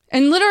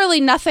 And literally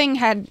nothing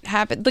had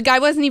happened. The guy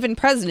wasn't even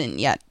president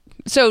yet.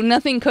 So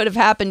nothing could have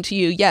happened to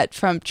you yet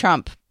from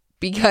Trump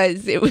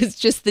because it was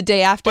just the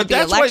day after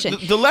the election.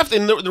 Why the left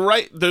and the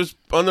right, there's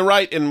on the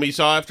right, and we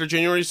saw after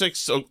January 6th,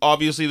 so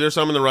obviously there's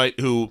some on the right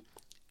who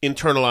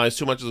internalize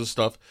too much of this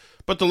stuff.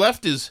 But the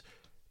left is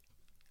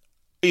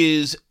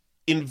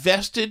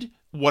invested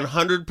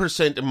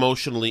 100%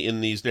 emotionally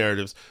in these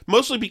narratives,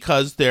 mostly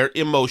because they're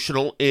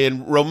emotional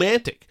and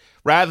romantic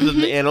rather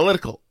than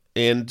analytical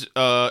and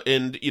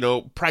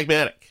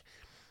pragmatic.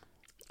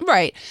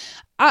 Right.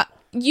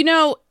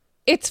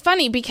 It's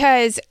funny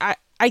because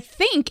I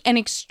think an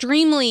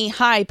extremely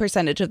high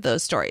percentage of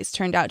those stories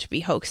turned out to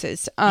be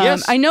hoaxes.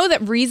 Yes. I know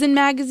that Reason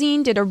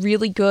Magazine did a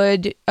really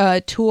good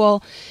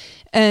tool.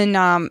 And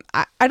I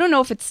don't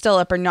know if it's still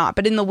up or not,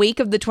 but in the wake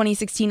of the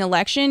 2016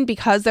 election,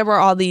 because there were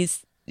all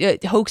these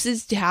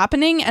hoaxes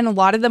happening and a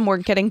lot of them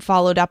weren't getting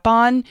followed up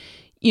on,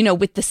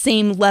 with the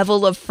same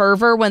level of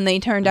fervor when they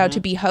turned out to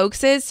be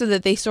hoaxes, so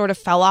that they sort of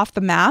fell off the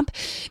map.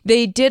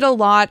 They did a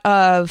lot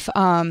of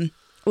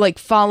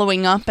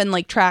following up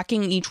and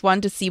tracking each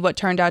one to see what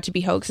turned out to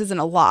be hoaxes, and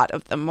a lot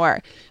of them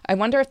were. I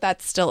wonder if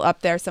that's still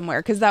up there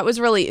somewhere, because that was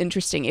really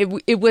interesting.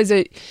 It was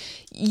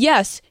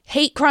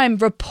hate crime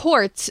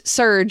reports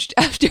surged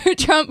after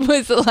Trump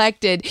was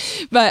elected,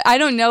 but I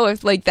don't know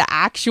if the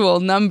actual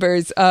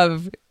numbers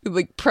of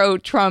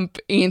pro-Trump,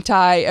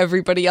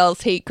 anti-everybody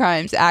else hate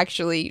crimes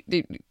actually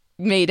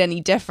made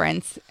any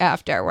difference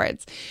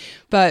afterwards.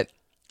 But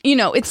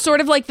it's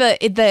sort of like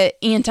the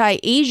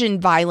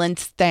anti-Asian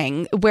violence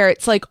thing where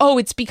it's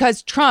it's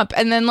because Trump.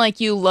 And then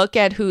you look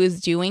at who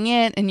is doing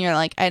it and you're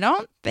like, I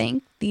don't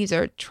think these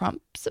are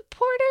Trump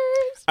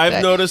supporters.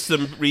 I've noticed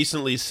them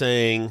recently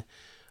saying,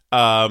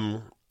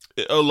 a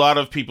lot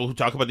of people who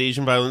talk about the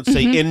Asian violence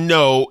say, and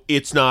no,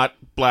 it's not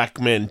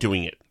black men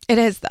doing it. It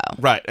is, though.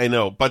 Right, I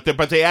know. But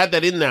they add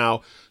that in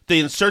now. They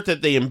insert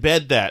that, they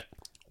embed that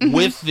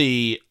with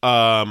the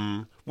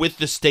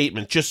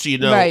statement, just so you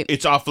know, right.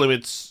 It's off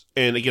limits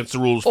and against the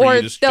rules. Or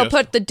they'll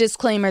put the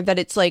disclaimer that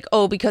it's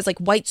because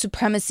white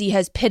supremacy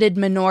has pitted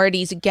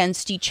minorities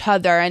against each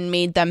other and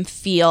made them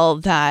feel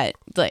that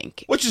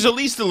which is at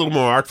least a little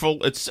more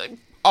artful. It's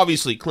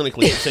obviously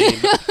clinically insane,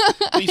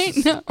 but at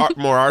least it's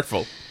more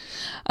artful.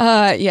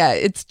 Yeah,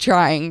 it's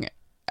trying.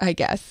 I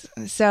guess.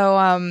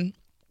 So,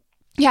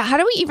 yeah, how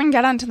do we even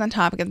get onto the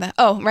topic of that?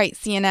 Oh, right,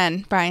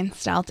 CNN, Brian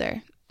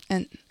Stelter,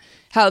 and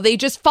how they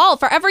just fall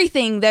for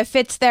everything that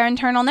fits their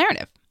internal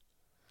narrative.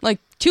 Like,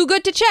 too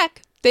good to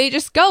check. They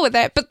just go with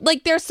it. But,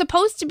 like, they're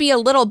supposed to be a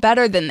little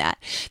better than that.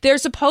 They're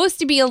supposed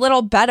to be a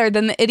little better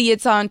than the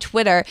idiots on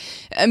Twitter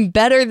and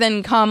better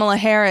than Kamala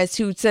Harris,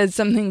 who says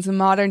something's a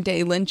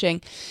modern-day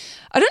lynching.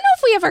 I don't know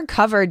if we ever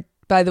covered,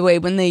 by the way,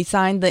 when they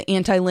signed the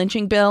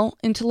anti-lynching bill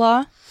into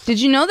law. Did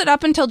you know that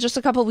up until just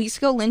a couple of weeks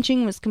ago,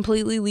 lynching was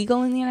completely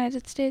legal in the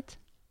United States?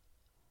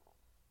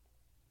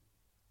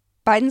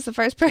 Biden's the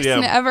first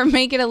person to ever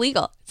make it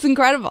illegal. It's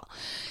incredible.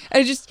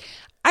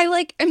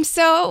 I'm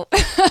so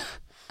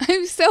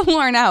I'm so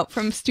worn out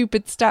from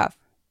stupid stuff.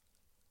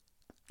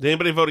 Did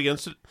anybody vote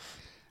against it?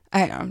 I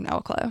have no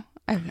clue.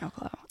 I don't know.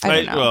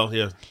 Well,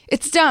 yeah.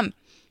 It's dumb.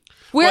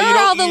 Where are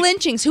all the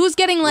lynchings? Who's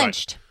getting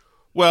lynched?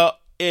 Right.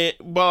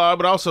 Well, I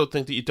would also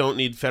think that you don't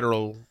need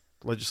federal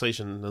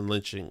legislation on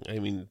lynching. I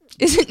mean,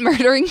 isn't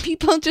murdering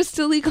people just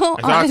illegal?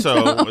 I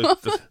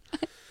thought so.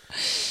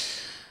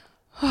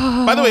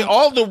 By the way,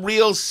 all the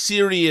real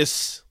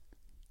serious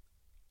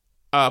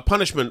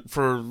punishment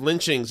for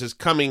lynchings is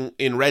coming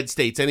in red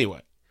states anyway.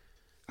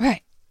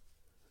 Right.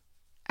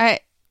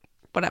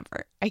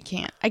 Whatever. I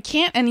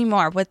can't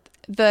anymore with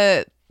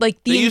the they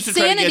insanity. used to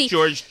try to get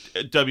George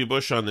W.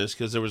 Bush on this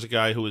because there was a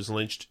guy who was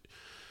lynched,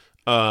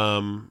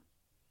 and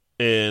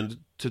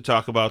to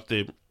talk about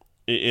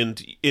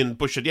in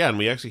Bush said, and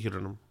we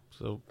executed him.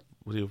 So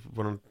what do you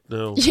want to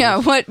know? Yeah,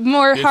 what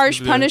more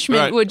harsh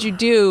punishment would you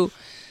do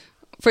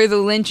for the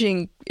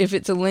lynching if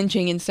it's a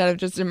lynching instead of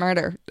just a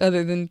murder,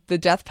 other than the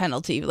death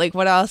penalty? Like,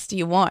 what else do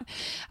you want?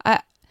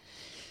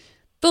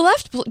 The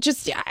left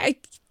just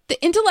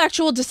the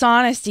intellectual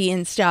dishonesty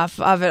and stuff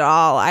of it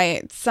all.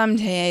 Some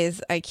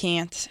days I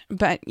can't,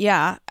 but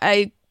yeah,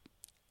 I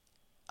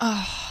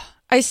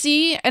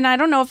see, and I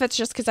don't know if it's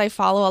just because I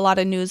follow a lot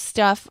of news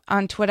stuff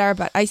on Twitter,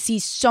 but I see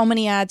so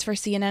many ads for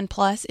CNN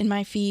Plus in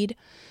my feed.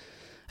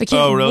 I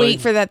can't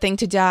wait for that thing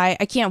to die.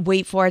 I can't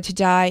wait for it to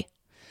die.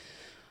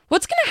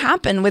 What's going to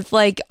happen with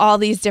all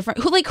these different,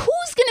 who's going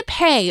to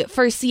pay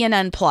for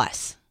CNN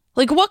Plus?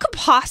 What could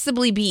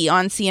possibly be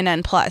on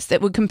CNN Plus that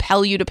would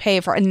compel you to pay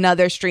for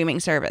another streaming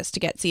service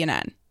to get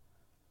CNN?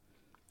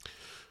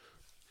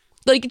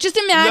 Just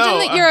imagine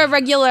that you're a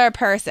regular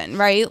person,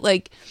 right?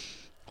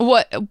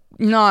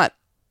 Not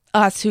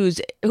us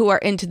who are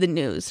into the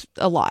news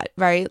a lot,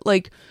 right?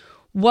 Is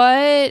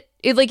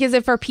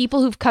it for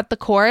people who've cut the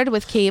cord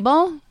with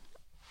cable?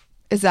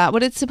 Is that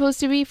what it's supposed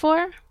to be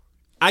for?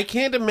 I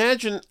can't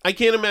imagine.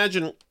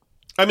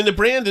 I mean, the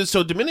brand is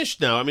so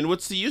diminished now. I mean,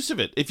 what's the use of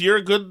it? If you're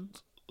a good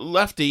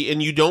lefty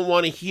and you don't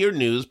want to hear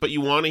news, but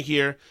you want to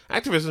hear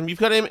activism, you've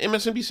got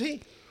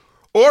MSNBC.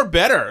 Or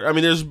better. I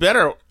mean, there's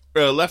better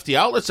lefty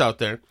outlets out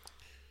there.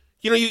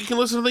 You can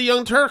listen to the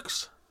Young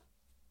Turks.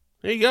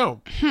 There you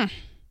go.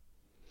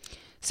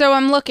 So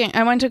I'm looking.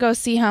 I went to go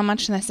see how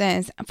much this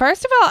is.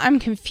 First of all, I'm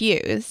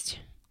confused.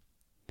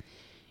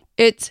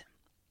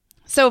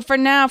 So for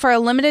now, for a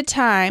limited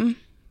time,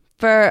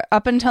 for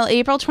up until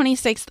April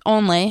 26th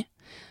only,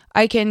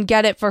 I can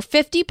get it for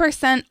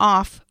 50%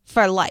 off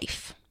for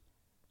life.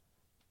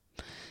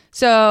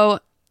 So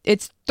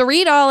it's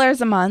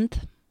 $3 a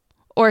month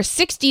or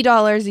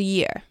 $60 a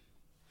year.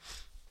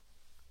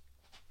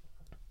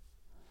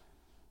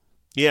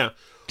 Yeah.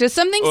 Does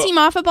something seem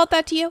off about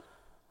that to you?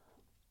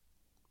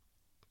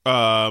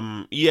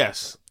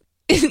 Yes.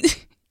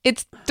 It's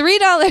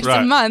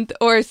 $3 a month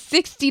or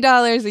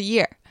 $60 a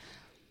year.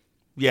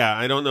 Yeah,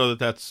 I don't know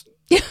that's...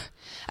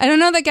 I don't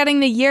know that getting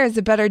the year is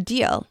a better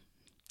deal.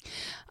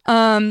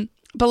 But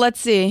let's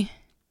see.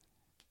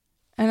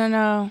 I don't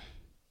know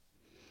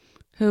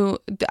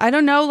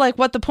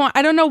what the point...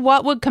 I don't know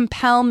what would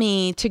compel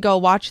me to go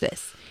watch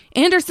this.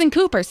 Anderson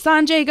Cooper,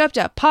 Sanjay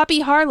Gupta, Poppy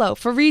Harlow,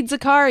 Fareed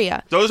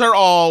Zakaria. Those are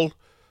all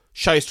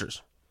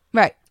shysters.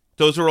 Right.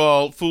 Those are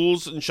all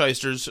fools and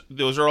shysters.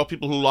 Those are all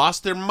people who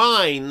lost their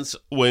minds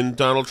when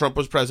Donald Trump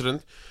was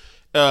president.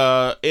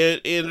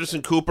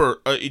 Anderson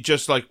Cooper,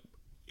 just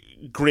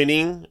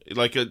grinning,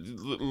 like a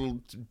little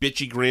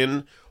bitchy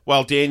grin,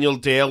 while Daniel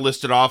Dale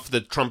listed off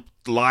the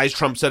lies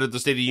Trump said at the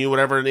State of the Union,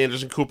 whatever, and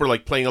Anderson Cooper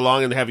playing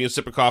along and having a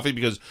sip of coffee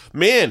because,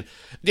 man,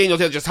 Daniel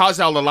Dale just has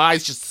all the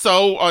lies just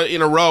so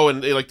in a row,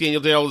 and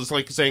Daniel Dale is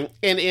saying,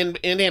 and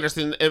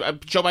Anderson,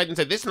 Joe Biden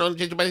said this, and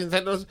Joe Biden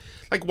said this.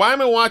 Why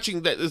am I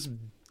watching this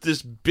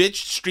bitch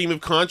stream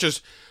of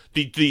conscious,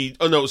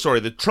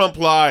 the Trump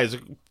lies,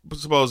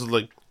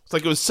 supposedly.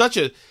 It was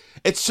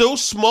it's so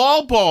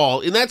small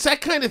ball, and that's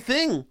that kind of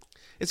thing.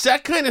 It's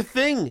that kind of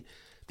thing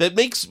that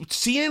makes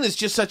CNN is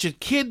just such a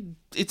kid.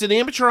 It's an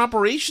amateur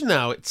operation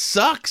now. It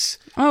sucks.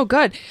 Oh,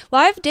 good.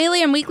 Live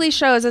daily and weekly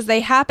shows as they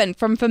happen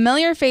from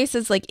familiar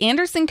faces like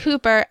Anderson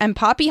Cooper and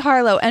Poppy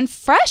Harlow and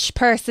fresh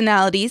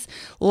personalities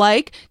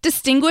like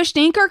distinguished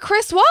anchor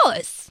Chris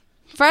Wallace.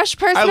 Fresh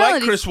personalities. I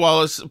like Chris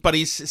Wallace, but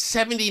he's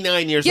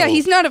 79 years old. Yeah,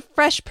 he's not a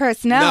fresh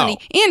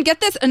personality. No. And get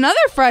this, another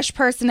fresh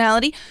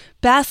personality,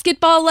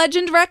 Basketball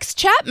legend Rex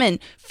Chapman,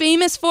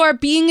 famous for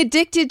being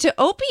addicted to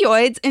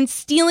opioids and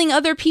stealing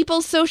other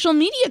people's social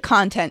media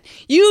content.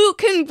 You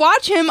can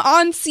watch him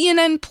on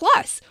CNN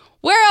Plus.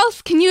 Where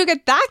else can you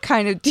get that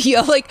kind of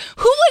deal? Like,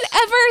 who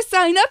would ever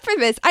sign up for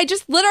this? I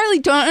just literally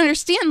don't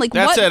understand. Like,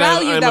 That's what it.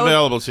 value I'm that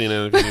available,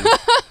 CNN. If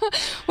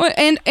you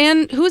need.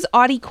 and who's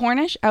Audie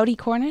Cornish? Audie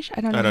Cornish?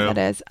 I don't know who that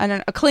is. I don't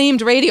know.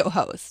 Acclaimed radio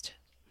host.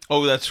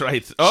 Oh, that's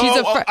right. She's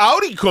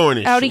Audie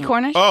Cornish. Audie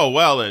Cornish? Oh,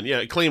 well then. Yeah,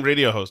 acclaimed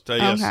radio host.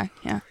 Yes. Okay,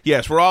 yeah.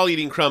 Yes, we're all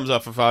eating crumbs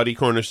off of Audie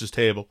Cornish's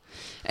table.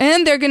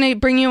 And they're going to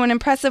bring you an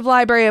impressive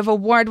library of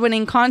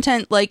award-winning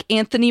content like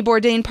Anthony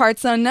Bourdain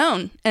Parts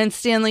Unknown and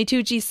Stanley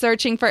Tucci's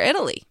Searching for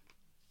Italy.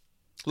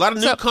 A lot of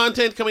new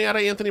content coming out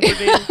of Anthony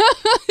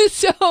Bourdain.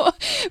 So,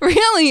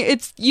 really,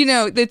 it's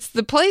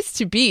the place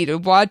to be to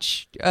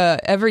watch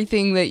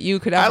everything that you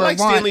could ever want. I like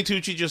Stanley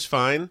Tucci just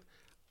fine.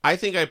 I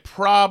think I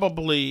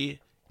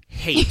probably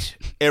hate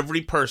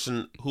every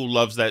person who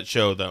loves that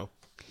show, though.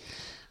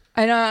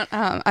 I don't.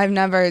 I've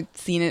never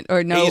seen it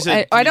or know.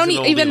 I don't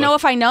even know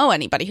if I know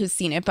anybody who's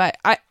seen it. But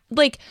I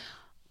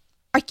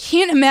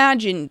can't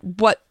imagine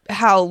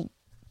how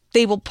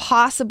they will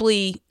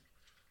possibly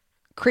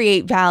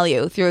create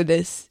value through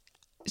this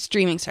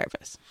streaming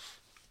service.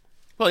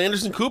 Well,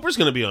 Anderson Cooper's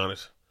going to be on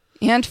it.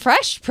 And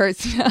fresh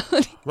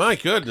personality. My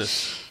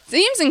goodness.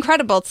 Seems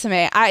incredible to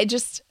me. I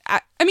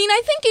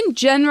think in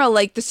general,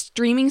 like, the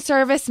streaming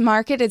service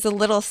market is a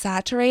little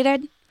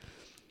saturated.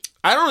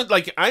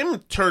 I'm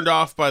turned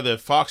off by the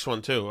Fox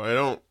one, too. I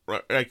don't,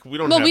 we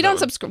don't have we don't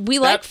subscribe. We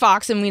like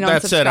Fox and we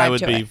don't subscribe to it. That said, I would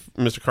be,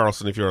 Mr.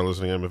 Carlson, if you are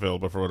listening, I'm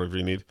available for whatever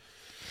you need.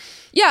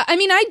 Yeah, I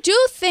mean, I do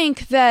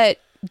think that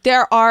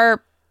there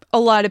are a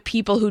lot of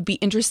people who'd be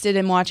interested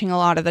in watching a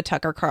lot of the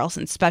Tucker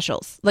Carlson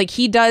specials. Like,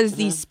 he does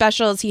these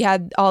specials. He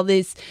had all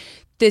this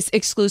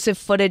exclusive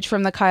footage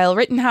from the Kyle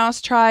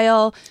Rittenhouse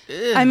trial.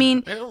 I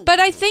mean, but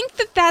I think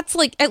that's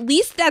like, at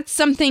least that's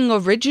something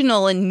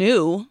original and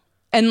new.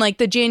 And like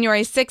the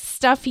January 6th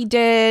stuff he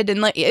did.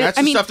 And like, that's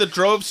the stuff that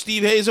drove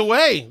Steve Hayes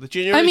away. The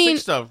January 6th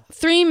stuff.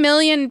 3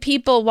 million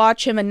people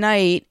watch him a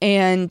night.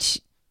 And,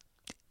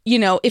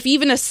 if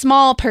even a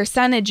small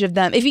percentage of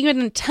them, if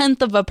even a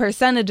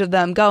 10% of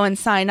them go and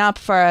sign up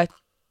for a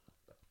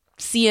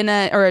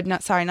CNN, or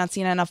not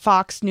CNN, a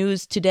Fox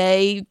News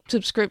Today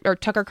subscription, or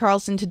Tucker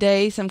Carlson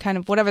Today, some kind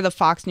of whatever the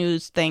Fox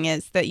News thing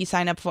is that you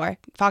sign up for.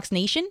 Fox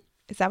Nation?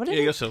 Is that what it is?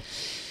 Yeah, I guess so.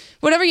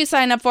 Whatever you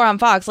sign up for on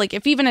Fox, like,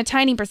 if even a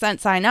tiny percent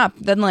sign up,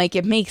 then like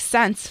it makes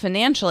sense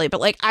financially. But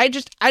like, I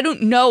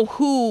don't know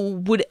who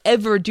would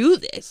ever do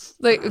this,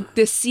 like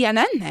this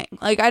CNN thing.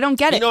 Like, I don't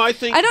get it. I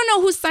don't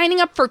know who's signing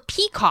up for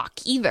Peacock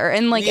either,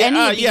 and like any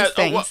of these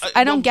things.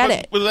 I don't get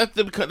it. Well,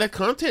 that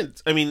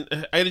content. I mean,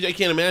 I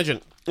can't imagine.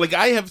 Like,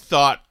 I have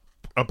thought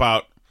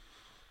about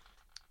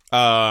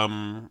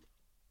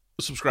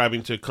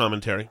subscribing to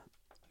Commentary.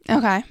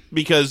 Okay.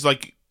 Because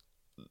like,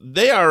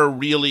 they are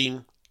really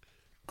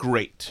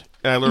great.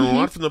 And I learn a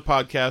lot from the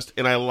podcast,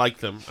 and I like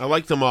them. I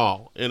like them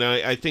all. And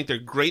I think they're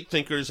great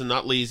thinkers and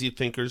not lazy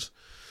thinkers.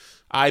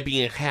 I,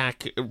 being a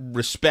hack,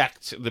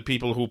 respect the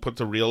people who put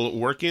the real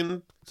work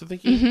in to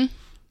thinking.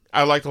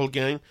 I like the whole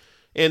gang.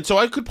 And so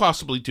I could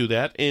possibly do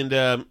that.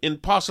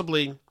 And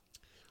possibly,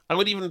 I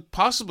would even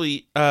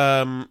possibly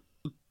sign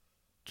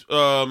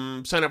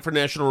up for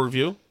National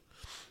Review.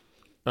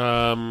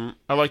 I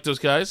like those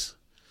guys.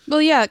 Well,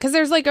 yeah, because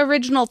there's like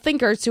original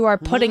thinkers who are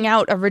putting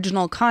out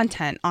original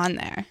content on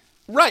there.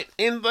 Right,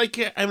 and like,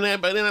 I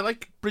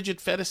like Bridget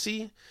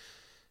Fetisi,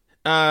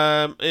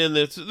 and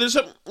there's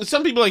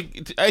some people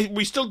like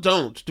we still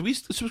don't. Do we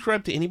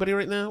subscribe to anybody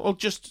right now? Oh,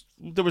 just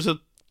there was a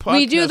podcast.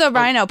 We do the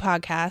Rhino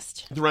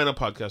podcast. The Rhino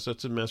podcast.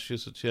 That's in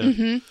Massachusetts.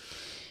 Yeah,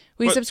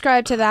 we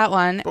subscribe to that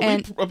one,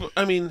 and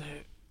I mean,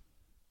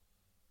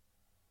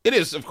 it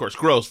is of course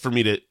gross for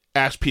me to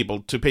ask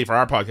people to pay for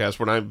our podcast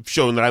when I'm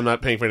showing that I'm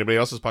not paying for anybody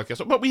else's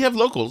podcast. But we have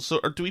locals,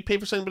 so do we pay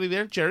for somebody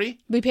there, Jerry?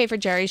 We pay for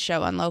Jerry's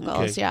show on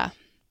locals. Okay. Yeah.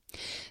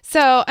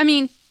 So, I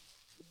mean,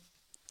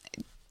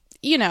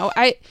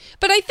 I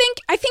think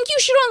you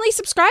should only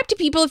subscribe to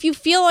people if you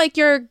feel like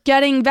you're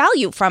getting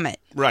value from it.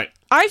 Right.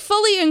 I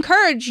fully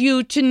encourage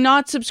you to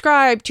not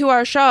subscribe to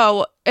our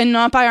show and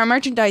not buy our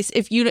merchandise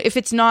if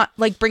it's not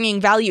like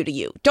bringing value to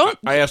you. Don't.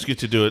 I ask you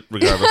to do it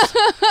regardless.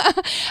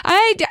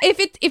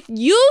 If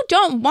you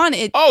don't want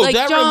it. Oh, like,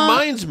 that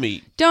reminds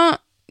me. Don't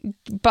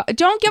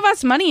give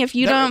us money if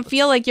you don't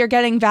feel like you're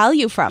getting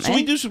value from it. So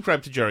we do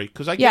subscribe to Jerry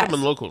because I get him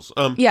in locals.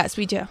 Yes,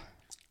 we do.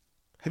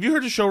 Have you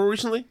heard his show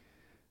recently?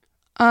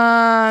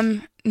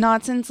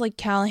 Not since like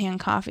Callahan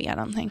Coffee. I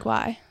don't think.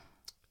 Why?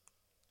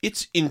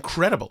 It's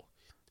incredible.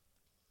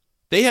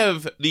 They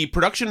have the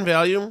production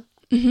value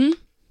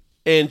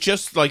and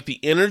just like the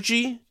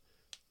energy.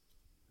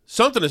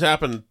 Something has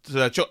happened to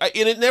that show,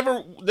 and it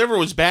never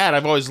was bad.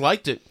 I've always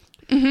liked it,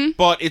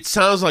 but it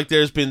sounds like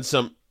there's been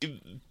some.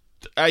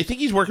 I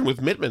think he's working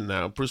with Mittman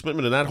now, Bruce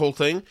Mittman, and that whole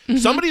thing.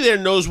 Somebody there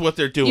knows what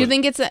they're doing. You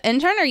think it's an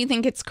intern, or you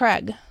think it's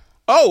Craig?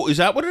 Oh, is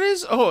that what it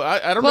is? Oh,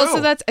 I don't know.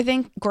 Well, so I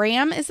think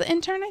Graham is the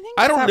intern, I think?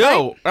 I don't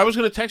know. Right? I was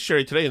going to text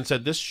Jerry today and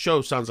said, this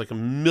show sounds like $1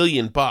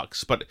 million,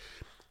 but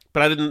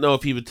but I didn't know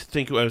if he would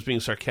think I was being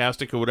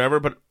sarcastic or whatever.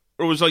 But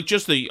it was like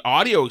just the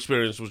audio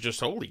experience was just,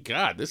 holy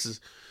God, this is...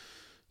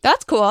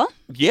 That's cool.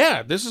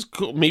 Yeah, this is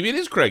cool. Maybe it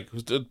is Craig,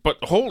 but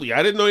holy,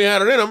 I didn't know you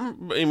had it in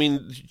him. I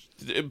mean,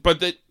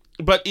 but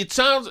it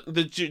sounds,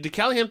 the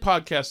Callahan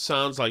podcast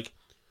sounds like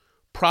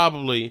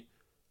probably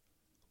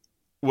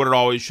what it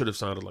always should have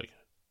sounded like.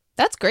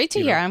 That's great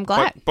to hear. I'm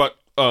glad. But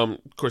of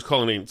course,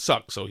 Cullinane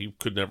sucks, so he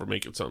could never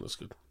make it sound this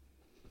good.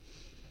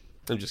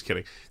 I'm just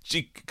kidding.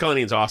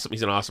 Cullinane's awesome.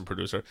 He's an awesome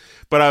producer.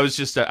 But I was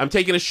just, I'm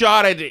taking a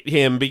shot at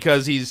him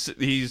because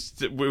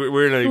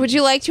we're in a... Would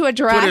you like to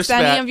address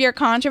any of your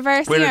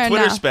controversy? We're in a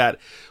Twitter spat.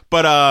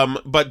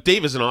 But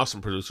Dave is an awesome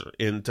producer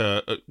and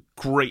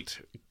great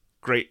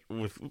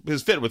with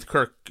his fit with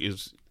Kirk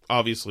is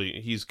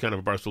obviously, he's kind of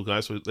a Barstool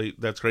guy, so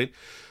that's great.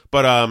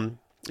 But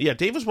yeah,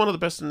 Dave was one of the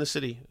best in the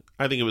city.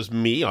 I think it was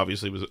me,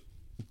 obviously, was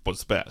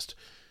the best.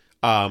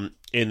 And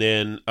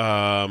then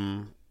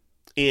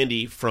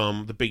Andy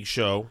from The Big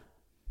Show,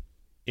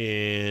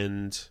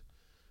 and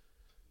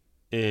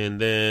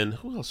then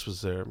who else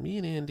was there? Me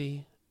and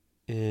Andy,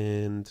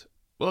 and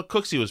well,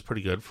 Cooksey was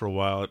pretty good for a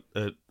while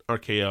at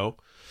RKO.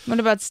 What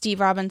about Steve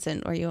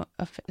Robinson? Were you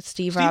a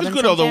Steve Robinson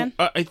was good, although fan?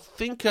 I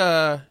think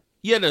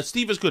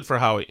Steve was good for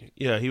Howie.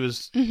 Yeah, he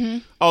was.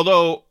 Mm-hmm.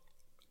 Although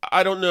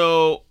I don't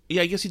know.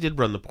 Yeah, I guess he did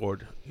run the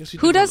board.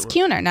 Who does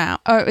Kuhner now?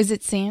 Or is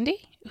it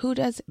Sandy? Who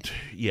does it?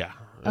 Yeah.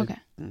 Okay.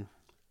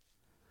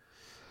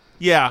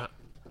 Yeah.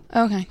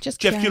 Okay, just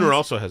Jeff curious. Kuhner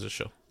also has a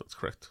show. That's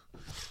correct.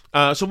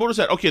 So what was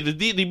that? Okay,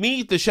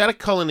 the Shattuck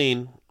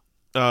Cullinane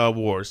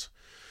wars.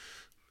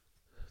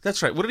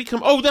 That's right. What did he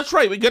come? Oh, that's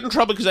right. We got in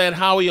trouble because I had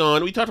Howie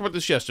on. We talked about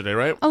this yesterday,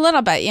 right? A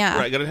little bit, yeah.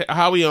 Right, got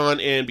Howie on,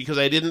 and because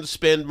I didn't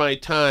spend my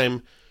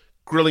time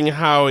grilling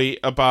Howie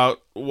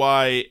about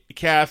why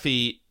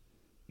Kathy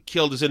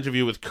killed his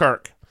interview with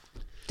Kirk.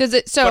 Does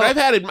it? So, but I've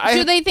had it.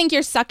 Do they think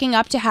you're sucking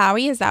up to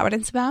Howie? Is that what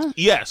it's about?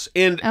 Yes,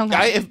 and okay.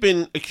 I have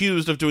been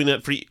accused of doing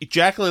that for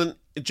Jacqueline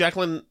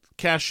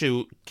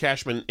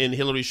Cashman and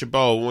Hillary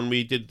Chabot when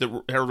we did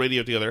the Herald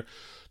Radio together.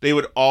 They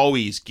would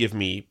always give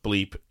me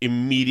bleep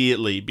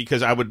immediately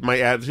because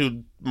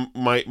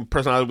my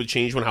personality would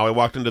change when how I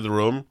walked into the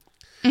room.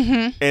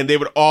 Mm-hmm. And they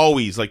would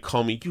always like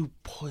call me, "You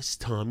puss,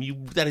 Tom.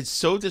 That is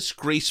so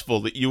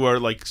disgraceful that you are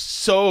like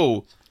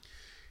so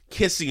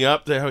kissing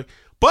up to Howie."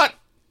 But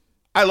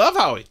I love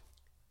Howie.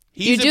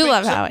 You do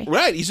love Howie,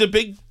 right? He's a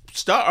big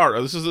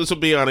star. This will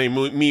be on a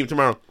meme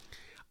tomorrow.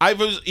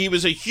 He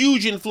was a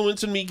huge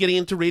influence in me getting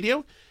into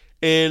radio,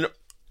 and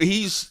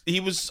he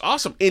was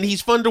awesome, and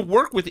he's fun to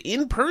work with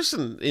in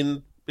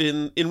person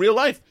in real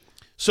life.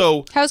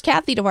 So how's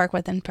Kathy to work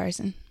with in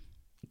person?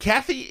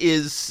 Kathy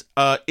is.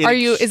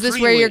 Is this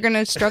where you're going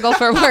to struggle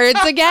for words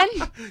again?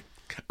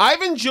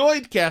 I've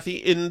enjoyed Kathy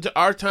in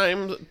our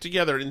time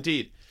together,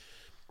 indeed.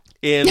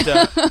 And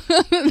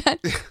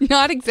that's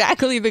not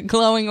exactly the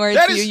glowing words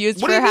you used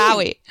for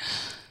Howie.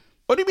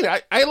 What do you mean?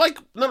 I like...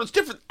 No, it's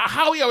different.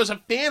 Howie I was a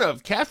fan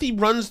of. Kathy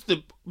runs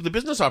the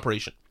business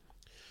operation.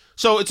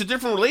 So it's a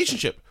different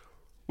relationship.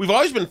 We've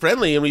always been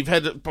friendly, and we've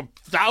had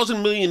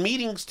 1,000 million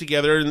meetings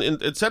together, and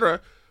et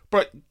cetera.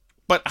 But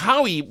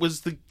Howie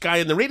was the guy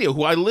in the radio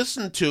who I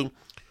listened to,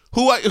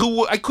 who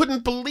I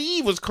couldn't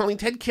believe was calling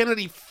Ted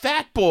Kennedy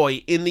fat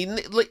boy in the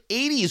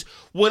 80s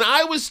when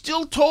I was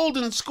still told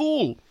in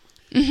school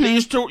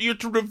mm-hmm. You're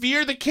to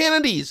revere the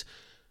Kennedys.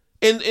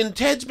 And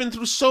Ted's been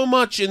through so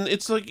much, and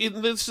it's like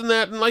this and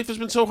that, and life has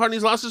been so hard, and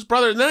he's lost his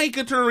brother. And then I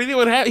get to the radio,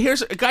 and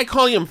here's a guy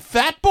calling him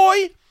fat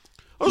boy.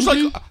 I was like,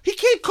 he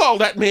can't call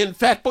that man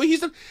fat boy.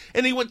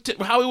 And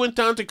Howie went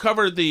down to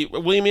cover the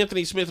William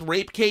Anthony Smith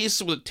rape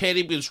case with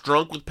Teddy. He was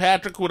drunk with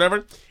Patrick,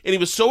 whatever, and he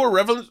was so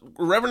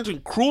irreverent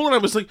and cruel. And I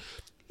was like,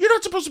 you're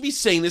not supposed to be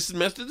saying this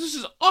message. This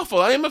is awful.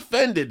 I am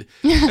offended,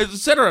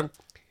 etc.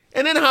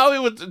 And then Howie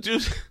would do.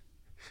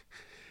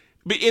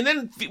 And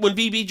then when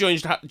BB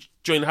joined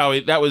Howie,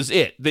 that was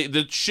it.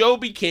 The show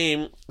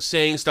became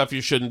saying stuff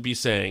you shouldn't be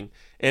saying,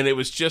 and it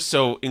was just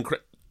so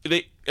incredible.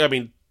 We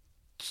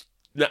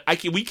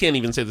can't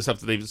even say some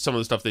of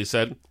the stuff they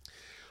said,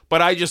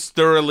 but I just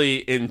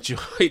thoroughly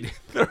enjoyed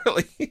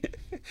it.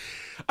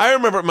 I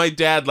remember my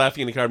dad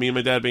laughing in the car, me and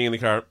my dad being in the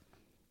car,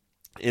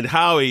 and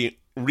Howie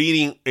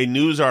reading a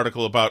news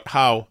article about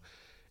how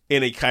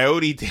in a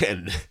coyote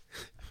den.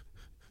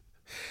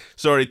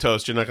 Sorry,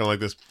 Toast, you're not gonna like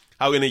this.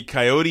 How in a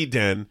coyote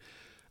den,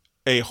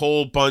 a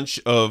whole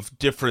bunch of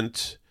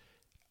different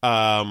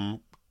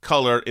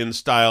color and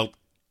style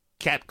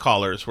cat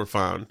collars were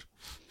found.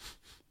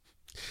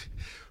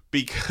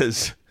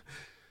 Because,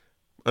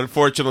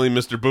 unfortunately,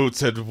 Mr.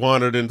 Boots had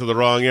wandered into the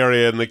wrong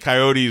area and the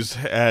coyotes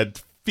had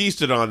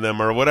feasted on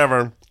them or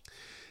whatever.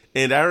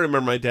 And I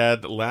remember my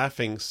dad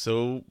laughing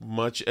so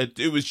much.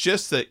 It was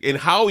just that, and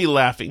Howie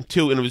laughing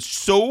too. And it was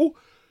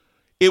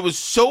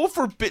so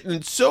forbidden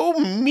and so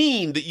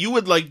mean that you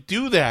would like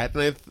do that.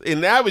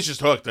 And I was just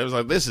hooked. I was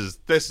like, this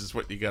is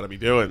what you got to be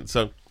doing.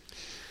 So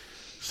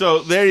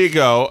there you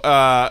go.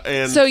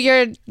 And so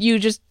you're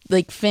just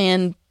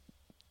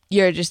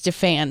a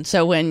fan.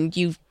 So when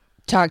you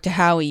talk to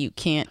Howie, you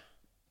can't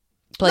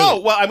plate. No,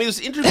 well, I mean, it's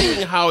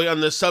interviewing Howie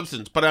on this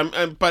substance, but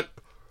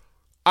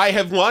I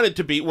have wanted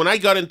to be. When I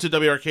got into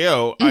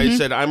WRKO, I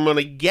said I'm going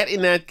to get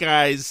in that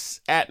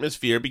guy's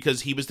atmosphere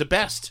because he was the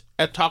best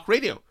at talk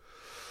radio.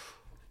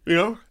 You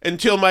know,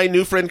 until my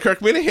new friend Kirk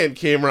Minahan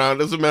came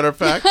around, as a matter of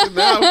fact. And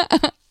now,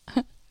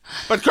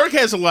 but Kirk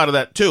has a lot of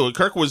that too.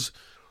 Kirk was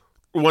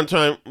one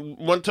time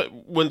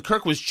when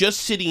Kirk was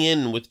just sitting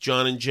in with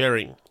John and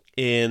Jerry,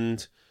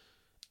 and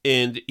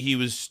he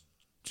was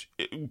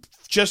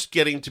just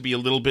getting to be a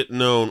little bit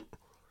known.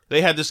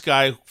 They had this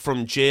guy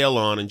from jail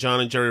on, and John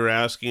and Jerry were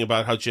asking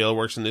about how jail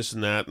works and this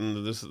and that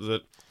and this and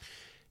that.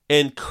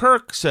 And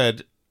Kirk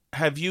said,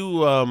 "Have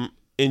you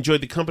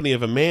enjoyed the company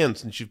of a man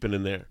since you've been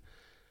in there?"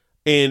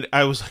 And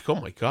I was like, "Oh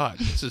my God,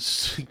 this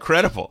is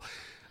incredible!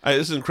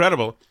 This is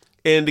incredible!"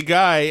 And the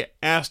guy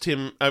asked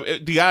him.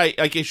 The guy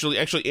actually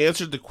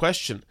answered the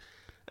question,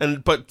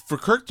 but for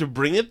Kirk to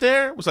bring it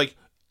there was like,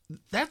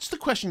 that's the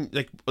question.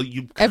 Like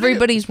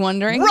everybody's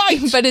wondering, right?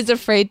 But is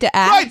afraid to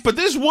ask, right? But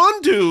this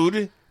one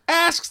dude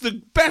asks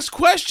the best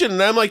question,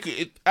 and I'm like,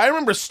 I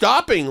remember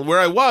stopping where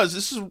I was.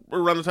 This is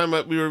around the time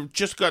we were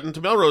just gotten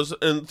to Melrose,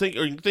 and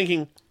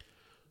thinking,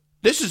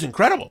 this is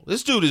incredible.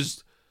 This dude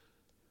is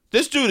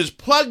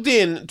plugged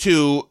in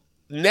to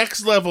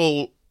next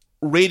level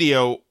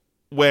radio,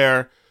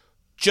 where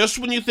just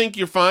when you think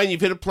you're fine, you've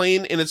hit a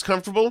plane and it's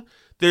comfortable,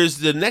 there's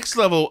the next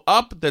level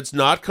up that's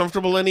not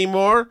comfortable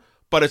anymore,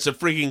 but it's a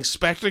freaking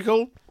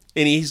spectacle,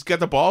 and he's got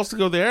the balls to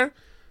go there.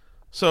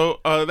 So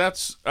I'd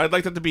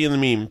like that to be in the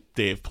meme,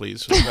 Dave,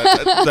 please.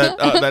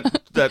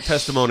 That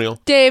testimonial.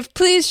 Dave,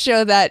 please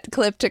show that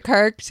clip to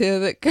Kirk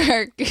so that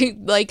Kirk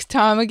likes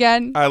Tom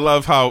again. I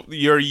love how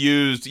you're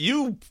used.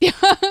 You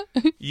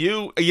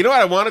know what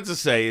I wanted to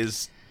say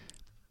is,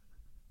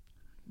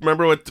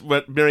 remember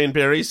what Marion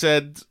Barry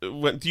said?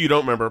 You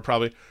don't remember,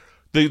 probably.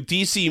 The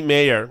D.C.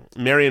 mayor,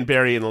 Marion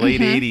Barry, in the late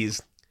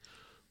 80s,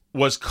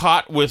 was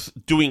caught with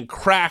doing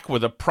crack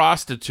with a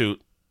prostitute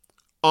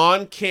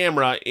on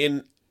camera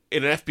in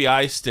an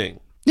FBI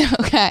sting.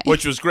 Okay.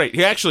 Which was great.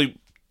 He actually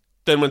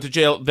then went to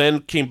jail,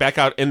 then came back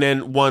out, and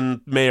then won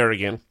mayor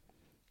again.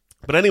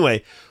 But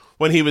anyway,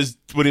 when he was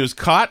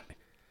caught,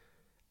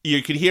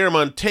 you could hear him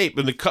on tape,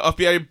 and the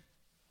FBI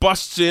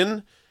busts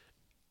in.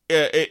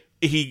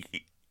 He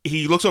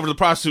looks over to the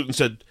prostitute and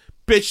said,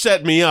 "Bitch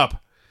set me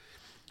up,"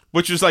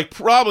 which was like,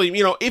 probably,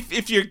 you know, if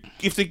the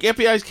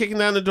FBI is kicking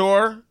down the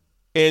door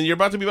and you're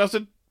about to be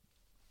busted,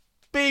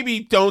 maybe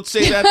don't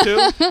say that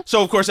too.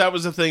 So of course that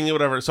was the thing,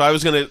 whatever. So I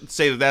was going to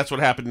say that that's what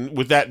happened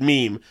with that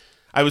meme.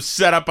 I was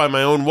set up by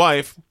my own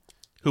wife,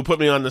 who put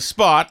me on the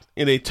spot,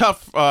 in a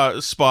tough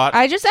spot.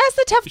 I just asked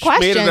the tough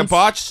questions. She made it a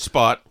botched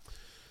spot.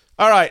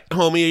 All right,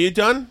 homie, are you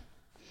done?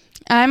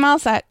 I'm all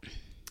set.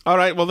 All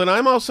right, well then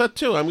I'm all set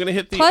too. I'm going to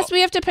hit the... Plus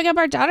we have to pick up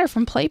our daughter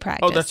from play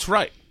practice. Oh, that's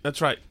right.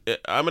 That's right.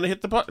 I'm going to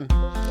hit the button.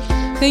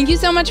 Thank you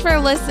so much for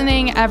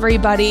listening,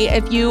 everybody.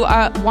 If you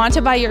want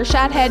to buy your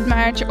Shathead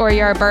merch or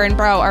your Burn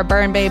Bro or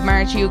Burn Babe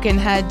merch, you can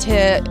head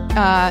to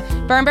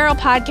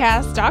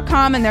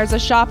burnbarrelpodcast.com, and there's a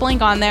shop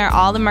link on there.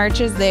 All the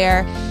merch is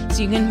there,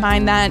 so you can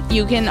find that.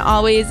 You can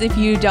always, if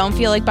you don't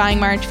feel like buying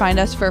merch, find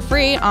us for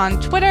free on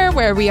Twitter,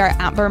 where we are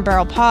at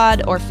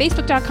burnbarrelpod, or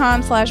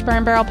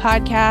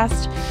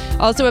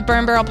facebook.com/burnbarrelpodcast. Also at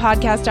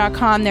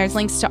burnbarrelpodcast.com, there's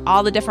links to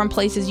all the different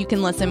places you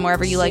can listen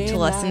wherever you like to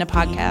listen to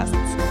podcasts.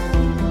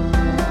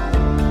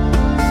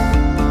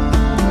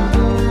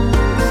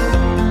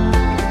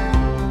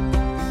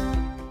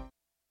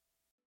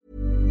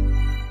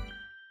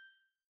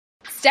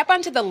 Step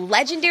onto the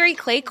legendary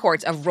clay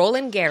courts of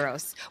Roland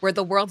Garros, where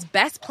the world's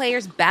best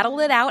players battle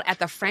it out at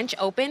the French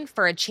Open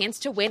for a chance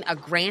to win a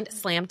Grand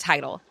Slam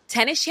title.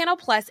 Tennis Channel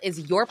Plus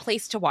is your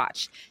place to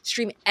watch.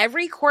 Stream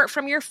every court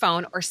from your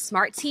phone or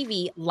smart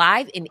TV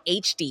live in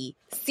HD.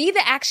 See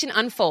the action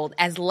unfold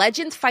as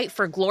legends fight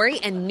for glory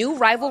and new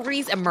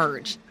rivalries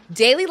emerge.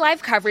 Daily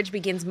live coverage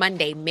begins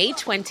Monday, May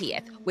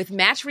 20th, with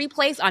match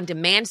replays on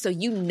demand so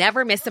you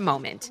never miss a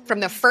moment. From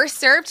the first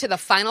serve to the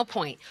final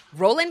point,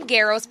 Roland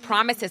Garros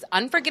promises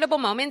unforgettable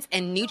moments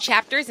and new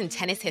chapters in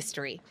tennis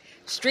history.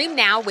 Stream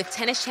now with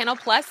Tennis Channel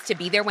Plus to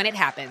be there when it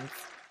happens.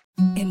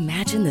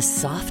 Imagine the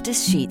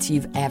softest sheets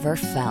you've ever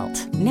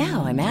felt.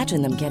 Now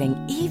imagine them getting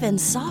even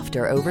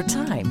softer over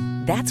time.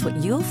 That's what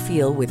you'll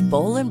feel with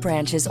Boll &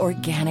 Branch's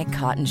organic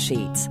cotton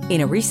sheets.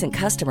 In a recent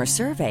customer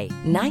survey,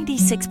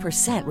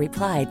 96%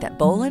 replied that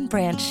Boll &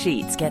 Branch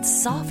sheets get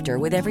softer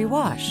with every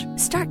wash.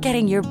 Start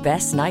getting your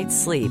best night's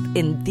sleep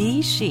in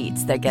these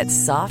sheets that get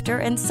softer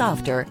and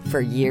softer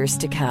for years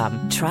to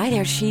come. Try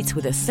their sheets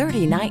with a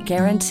 30-night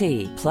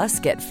guarantee.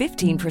 Plus, get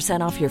 15%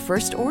 off your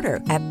first order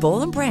at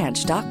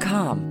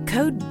bollandbranch.com.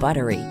 Code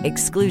BUTTERY.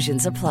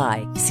 Exclusions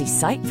apply. See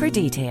site for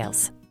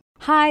details.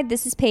 Hi,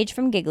 this is Paige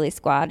from Giggly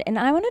Squad, and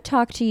I want to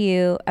talk to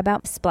you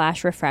about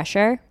Splash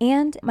Refresher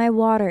and my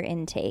water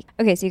intake.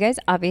 Okay, so you guys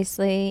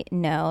obviously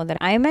know that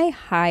I'm a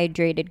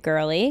hydrated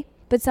girly,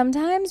 but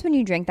sometimes when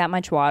you drink that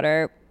much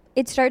water,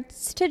 it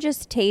starts to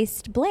just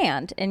taste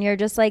bland, and you're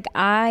just like,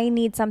 I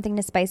need something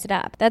to spice it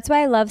up. That's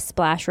why I love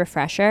Splash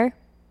Refresher.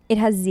 It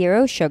has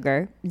 0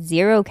 sugar,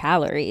 0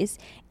 calories,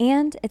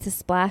 and it's a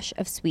splash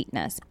of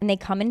sweetness. And they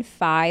come in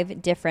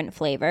 5 different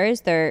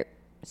flavors. They're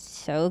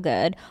so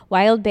good.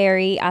 Wild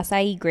berry,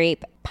 acai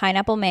grape,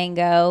 pineapple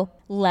mango,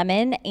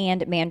 lemon,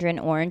 and mandarin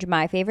orange.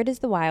 My favorite is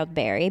the wild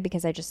berry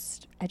because I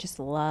just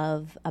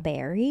love a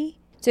berry.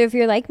 So if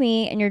you're like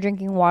me and you're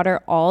drinking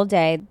water all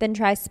day, then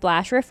try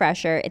Splash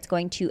Refresher. It's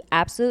going to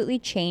absolutely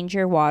change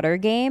your water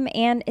game,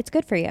 and it's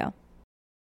good for you.